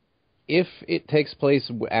 if it takes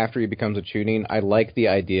place after he becomes a Chunin, I like the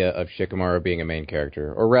idea of Shikamaru being a main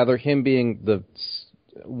character, or rather him being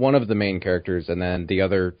one of the main characters, and then the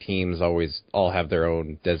other teams all have their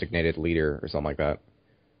own designated leader or something like that.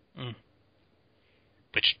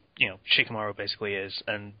 Which, Shikamaru basically is,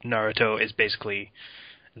 and Naruto is basically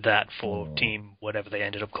that for team whatever they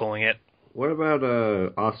ended up calling it. What about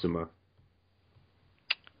Asuma?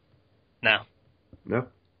 No. No?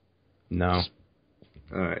 No.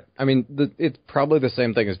 Alright. I mean, it's probably the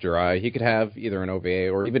same thing as Jirai. He could have either an OVA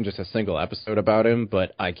or even just a single episode about him,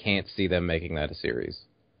 but I can't see them making that a series.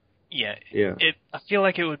 Yeah. Yeah. I feel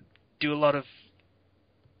like it would do a lot of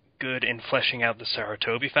good in fleshing out the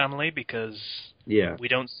Sarutobi family, because we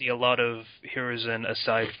don't see a lot of Hiruzen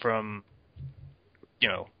aside from,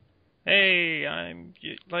 hey, I'm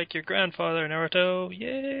like your grandfather, Naruto,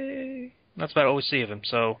 yay! That's about all we see of him,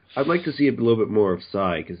 so... I'd like to see a little bit more of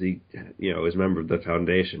Sai, because he, is a member of the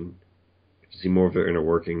Foundation. To see more of their inner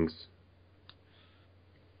workings.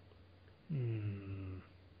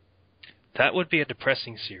 That would be a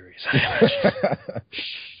depressing series.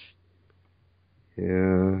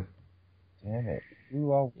 Yeah. Damn it.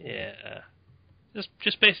 Yeah.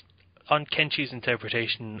 Just based on Kenchi's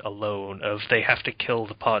interpretation alone of they have to kill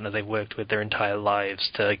the partner they've worked with their entire lives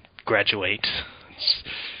to graduate.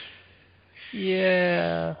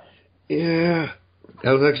 Yeah. Yeah.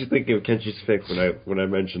 I was actually thinking of Kenchi's fic when I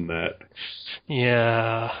mentioned that.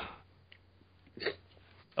 Yeah.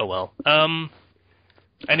 Oh well.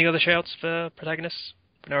 Any other shouts for protagonists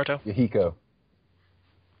for Naruto? Yahiko.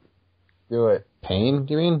 Do it. Pain,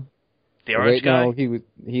 do you mean? The orange guy? No,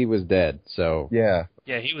 he was dead, so... Yeah.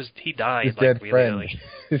 Yeah, he died His dead really friend. early.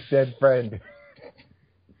 His dead friend.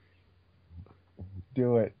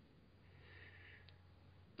 Do it.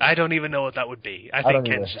 I don't even know what that would be. I think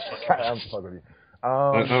Ken's just fucking... I'm fucking with you.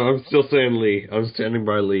 I'm still saying Lee. I'm standing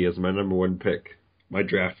by Lee as my number one pick. My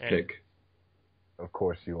draft pick. Of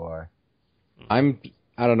course you are.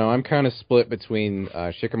 I don't know. I'm kind of split between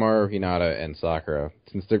Shikamaru, Hinata, and Sakura,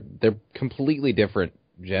 since they're completely different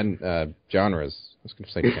genres. I was going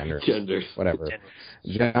to say gender. Genders. Whatever.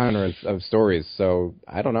 Genres of stories. So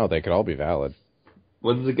I don't know. They could all be valid.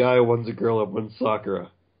 One's a guy, one's a girl, and one's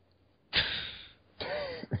Sakura.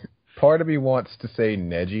 Part of me wants to say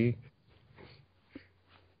Neji.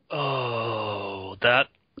 Oh, that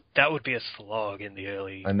would be a slog in the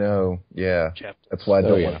early. I know. Yeah. Chapters. That's why I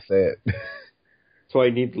don't want to say it. That's why I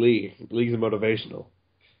need Lee. Lee's motivational.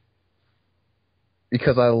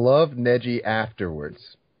 Because I love Neji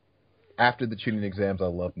afterwards. After the tuning exams, I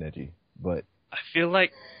love Neji. But I feel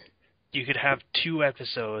like you could have 2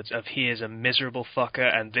 episodes of he is a miserable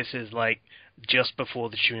fucker, and this is like just before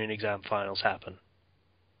the tuning exam finals happen.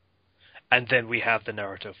 And then we have the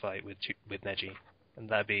Naruto fight with Neji. And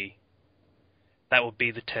that would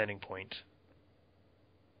be the turning point.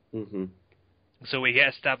 Mm-hmm. So we get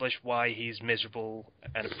established why he's miserable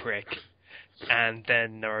and a prick, and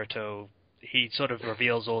then Naruto, he sort of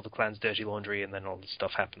reveals all the clan's dirty laundry, and then all this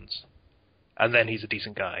stuff happens. And then he's a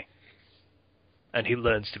decent guy. And he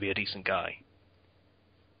learns to be a decent guy.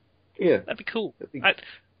 Yeah. That'd be cool.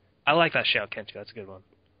 I like that shout, Kenji. That's a good one.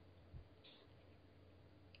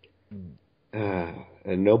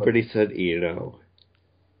 And nobody said Ino.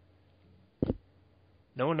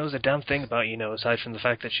 No one knows a damn thing about Ino aside from the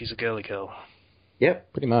fact that she's a girly girl.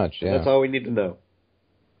 Yep. Pretty much, yeah. That's all we need to know.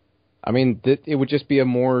 I mean, it would just be a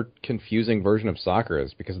more confusing version of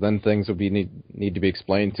Sakura's, because then things would need to be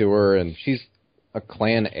explained to her, and she's a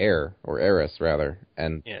clan heir, or heiress, rather.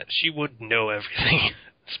 And yeah, she would know everything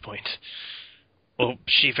at this point. Well,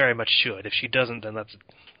 she very much should. If she doesn't, then that's...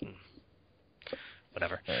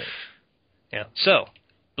 whatever. Right. Yeah. So,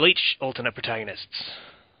 Bleach alternate protagonists.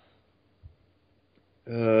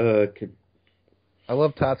 I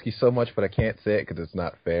love Tatsuki so much, but I can't say it because it's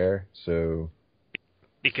not fair, so...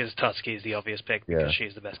 Because Tatsuki is the obvious pick, because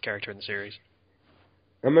she's the best character in the series.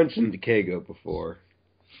 I mentioned Keigo before.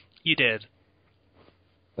 You did.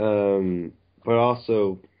 But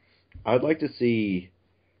also, I'd like to see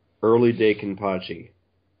early day Kenpachi.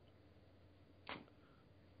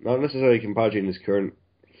 Not necessarily Kenpachi in his current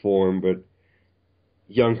form, but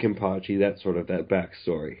young Kenpachi, that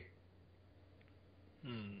backstory.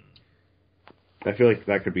 I feel like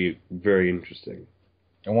that could be very interesting.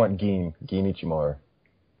 I want Gin Ichimura.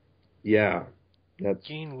 Yeah.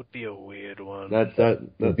 Gene would be a weird one. That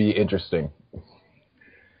would be interesting.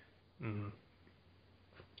 Mm.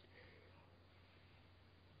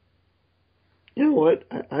 You know what?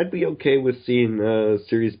 I'd be okay with seeing a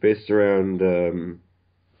series based around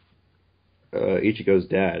Ichigo's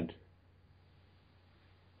dad.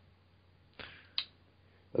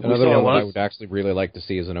 another one that I would actually really like to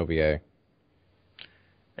see is an OVA.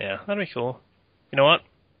 Yeah, that'd be cool. You know what?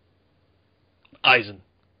 Aizen.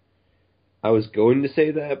 I was going to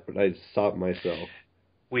say that, but I stopped myself.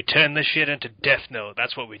 We turn this shit into Death Note.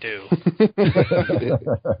 That's what we do.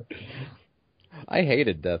 I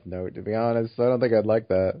hated Death Note, to be honest. I don't think I'd like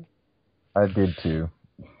that. I did too.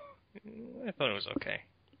 I thought it was okay.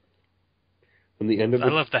 From the end of I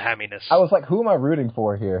love the hamminess. I was like, who am I rooting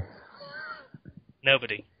for here?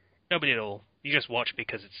 Nobody. Nobody at all. You just watch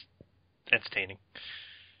because it's entertaining.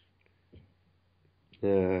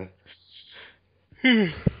 Yeah.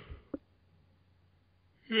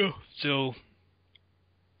 Yeah. So,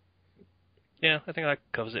 yeah, I think that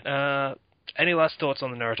covers it. Any last thoughts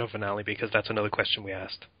on the Naruto finale? Because that's another question we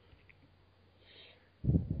asked.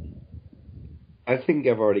 I think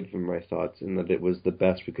I've already given my thoughts in that it was the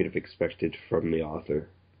best we could have expected from the author.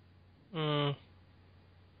 I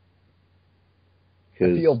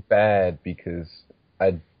feel bad because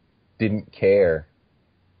I didn't care.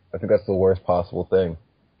 I think that's the worst possible thing.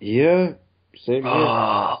 Yeah, same here.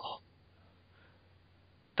 Oh,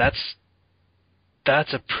 that's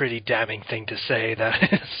a pretty damning thing to say.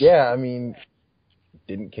 That is. Yeah, I mean,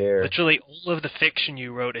 didn't care. Literally, all of the fiction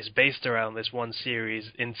you wrote is based around this one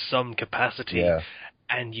series in some capacity,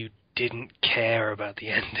 and you didn't care about the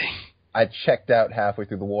ending. I checked out halfway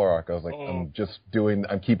through the war arc. I was like,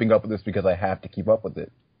 I'm keeping up with this because I have to keep up with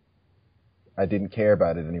it. I didn't care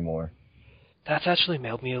about it anymore. That's actually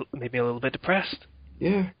made me a little bit depressed.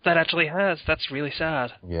 Yeah. That actually has. That's really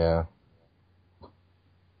sad. Yeah.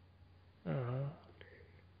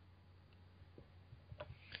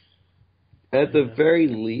 At the very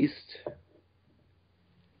least,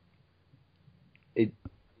 it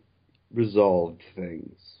resolved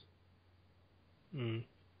things.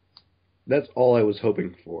 That's all I was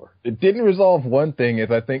hoping for. It didn't resolve one thing,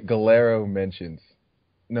 as I think Galero mentions.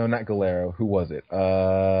 No, not Galero. Who was it?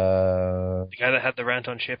 The guy that had the rant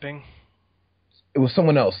on shipping? It was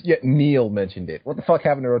someone else. Yeah, Neil mentioned it. What the fuck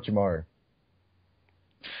happened to Orochimaru?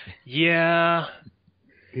 Yeah.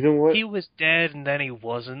 You know what? He was dead and then he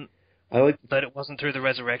wasn't. But it wasn't through the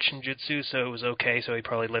resurrection jutsu, so it was okay, so he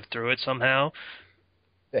probably lived through it somehow.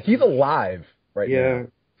 Yeah, he's alive right now. Yeah,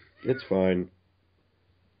 it's fine.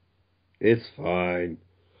 It's fine.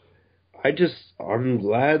 I'm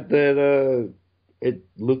glad that it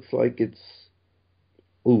looks like it's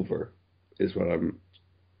over. Is what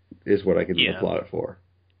I can applaud it for.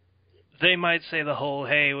 They might say the whole,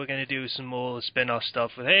 hey, we're going to do some more spin-off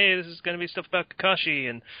stuff with, hey, this is going to be stuff about Kakashi,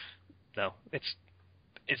 and no, it's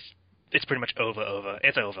pretty much over.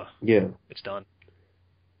 It's over. Yeah. It's done.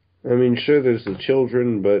 I mean, sure, there's the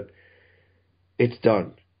children, but it's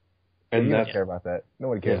done. And you don't care about that.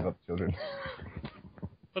 Nobody cares about the children.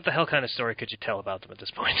 What the hell kind of story could you tell about them at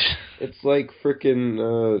this point? It's like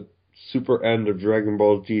frickin' super end of Dragon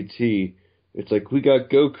Ball GT. It's like, we got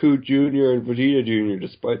Goku Jr. and Vegeta Jr.,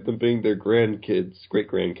 despite them being their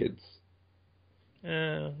great-grandkids.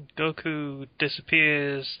 Goku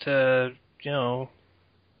disappears to, go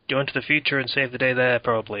into the future and save the day there,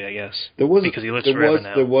 probably, I guess. Because he lives forever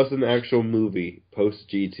now. There was an actual movie,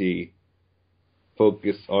 post-GT,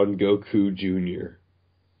 focused on Goku Jr.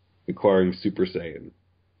 acquiring Super Saiyan.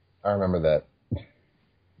 I remember that.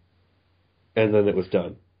 And then it was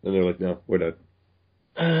done. And they're like, no, we're done.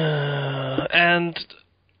 And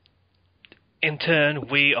in turn,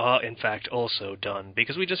 we are in fact also done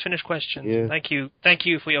because we just finished questions. Yeah. Thank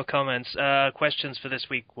you for your comments. Questions for this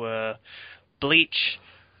week were Bleach.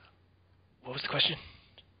 What was the question?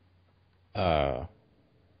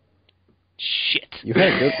 Shit. You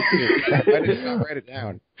had a good. Why did you not write it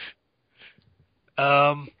down?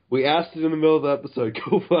 We asked it in the middle of the episode.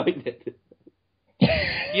 Go find it.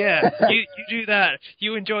 Yeah, you do that.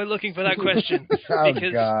 You enjoy looking for that question. Oh,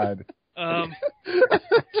 Because, God.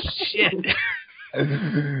 Shit.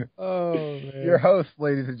 Oh, man. Your host,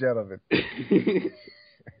 ladies and gentlemen.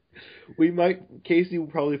 Casey will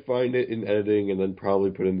probably find it in editing and then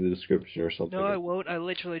probably put it in the description or something. No, I won't. I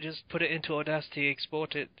literally just put it into Audacity,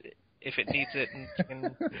 export it if it needs it, and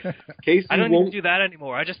Casey I don't won't, even do that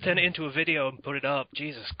anymore. I just turn it into a video and put it up.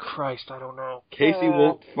 Jesus Christ, I don't know. Casey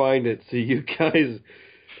won't find it, so you guys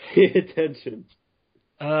pay attention.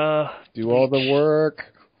 Do all the work.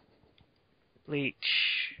 Bleach.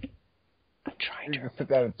 I'm trying to You can sit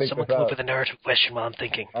down and think Someone this come up out. with a Naruto question while I'm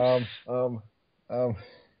thinking.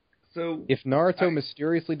 So If Naruto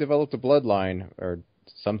mysteriously developed a bloodline or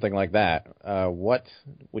something like that, what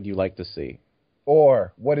would you like to see?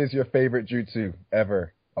 Or, what is your favorite jutsu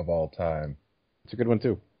ever of all time? It's a good one,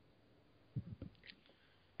 too.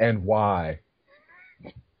 And why?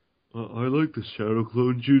 I like the shadow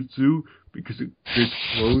clone jutsu because it creates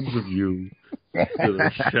clones of you instead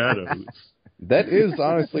of shadows. That is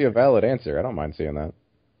honestly a valid answer. I don't mind seeing that.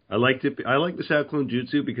 I like the shadow clone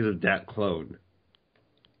jutsu because of that clone.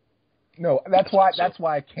 No, that's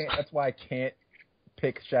why I can't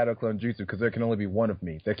pick Shadow Clone Jutsu, because there can only be one of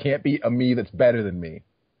me. There can't be a me that's better than me.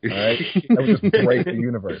 Alright? That would just break the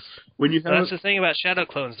universe. When you have That's the thing about shadow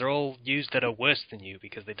clones. They're all used that are worse than you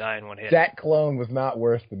because they die in one hit. That clone was not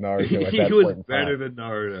worse than Naruto at he that was point in better time. than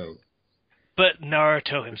Naruto. But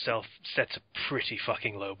Naruto himself sets a pretty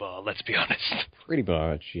fucking low bar, let's be honest. Pretty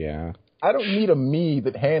much, yeah. I don't need a me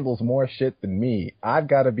that handles more shit than me. I've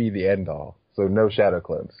got to be the end all. So no Shadow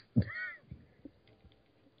Clones.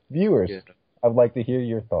 Viewers, Yeah. I'd like to hear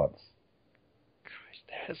your thoughts. Christ,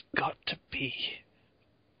 there has got to be...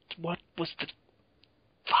 What was the...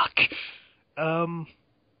 Fuck.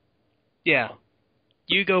 Yeah.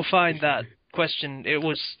 You go find that question. It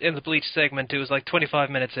was in the Bleach segment. It was like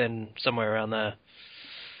 25 minutes in, somewhere around there.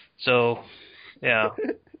 So, yeah.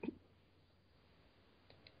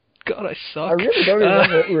 God, I suck. I really don't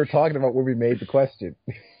remember what we were talking about when we made the question.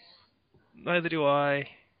 Neither do I.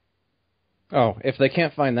 Oh, if they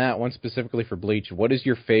can't find that one specifically for Bleach, what is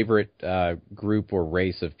your favorite group or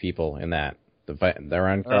race of people in that? The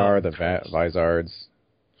Rankar, the Vizards,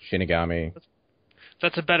 Shinigami.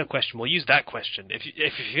 That's a better question. We'll use that question. If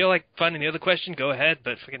you feel like finding the other question, go ahead.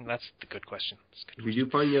 But fucking, that's the good question. If you do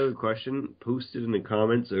find the other question, post it in the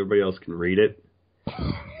comments so everybody else can read it.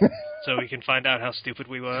 So we can find out how stupid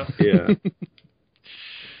we were. Yeah.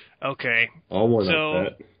 Okay. I'll one up So,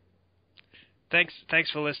 that.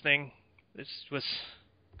 thanks for listening. This was...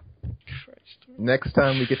 Christ. Next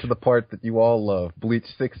time we get to the part that you all love, Bleach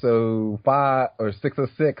 605 or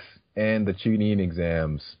 606 and the tuning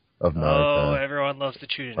exams of Naruto. Oh, everyone loves the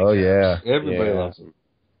tuning Oh, exams. yeah. Everybody Yeah. loves them.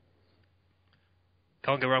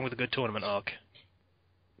 Can't go wrong with a good tournament arc.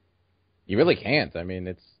 You really can't. I mean,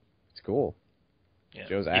 it's cool. Yeah.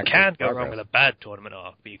 Shows You actual can go progress. wrong with a bad tournament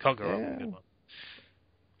arc, but you can't go wrong with a good one.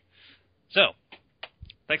 So,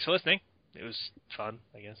 thanks for listening. It was fun,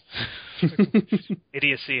 I guess.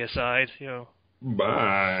 Idiocy aside, you know.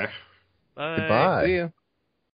 Bye. Bye. Goodbye. See ya.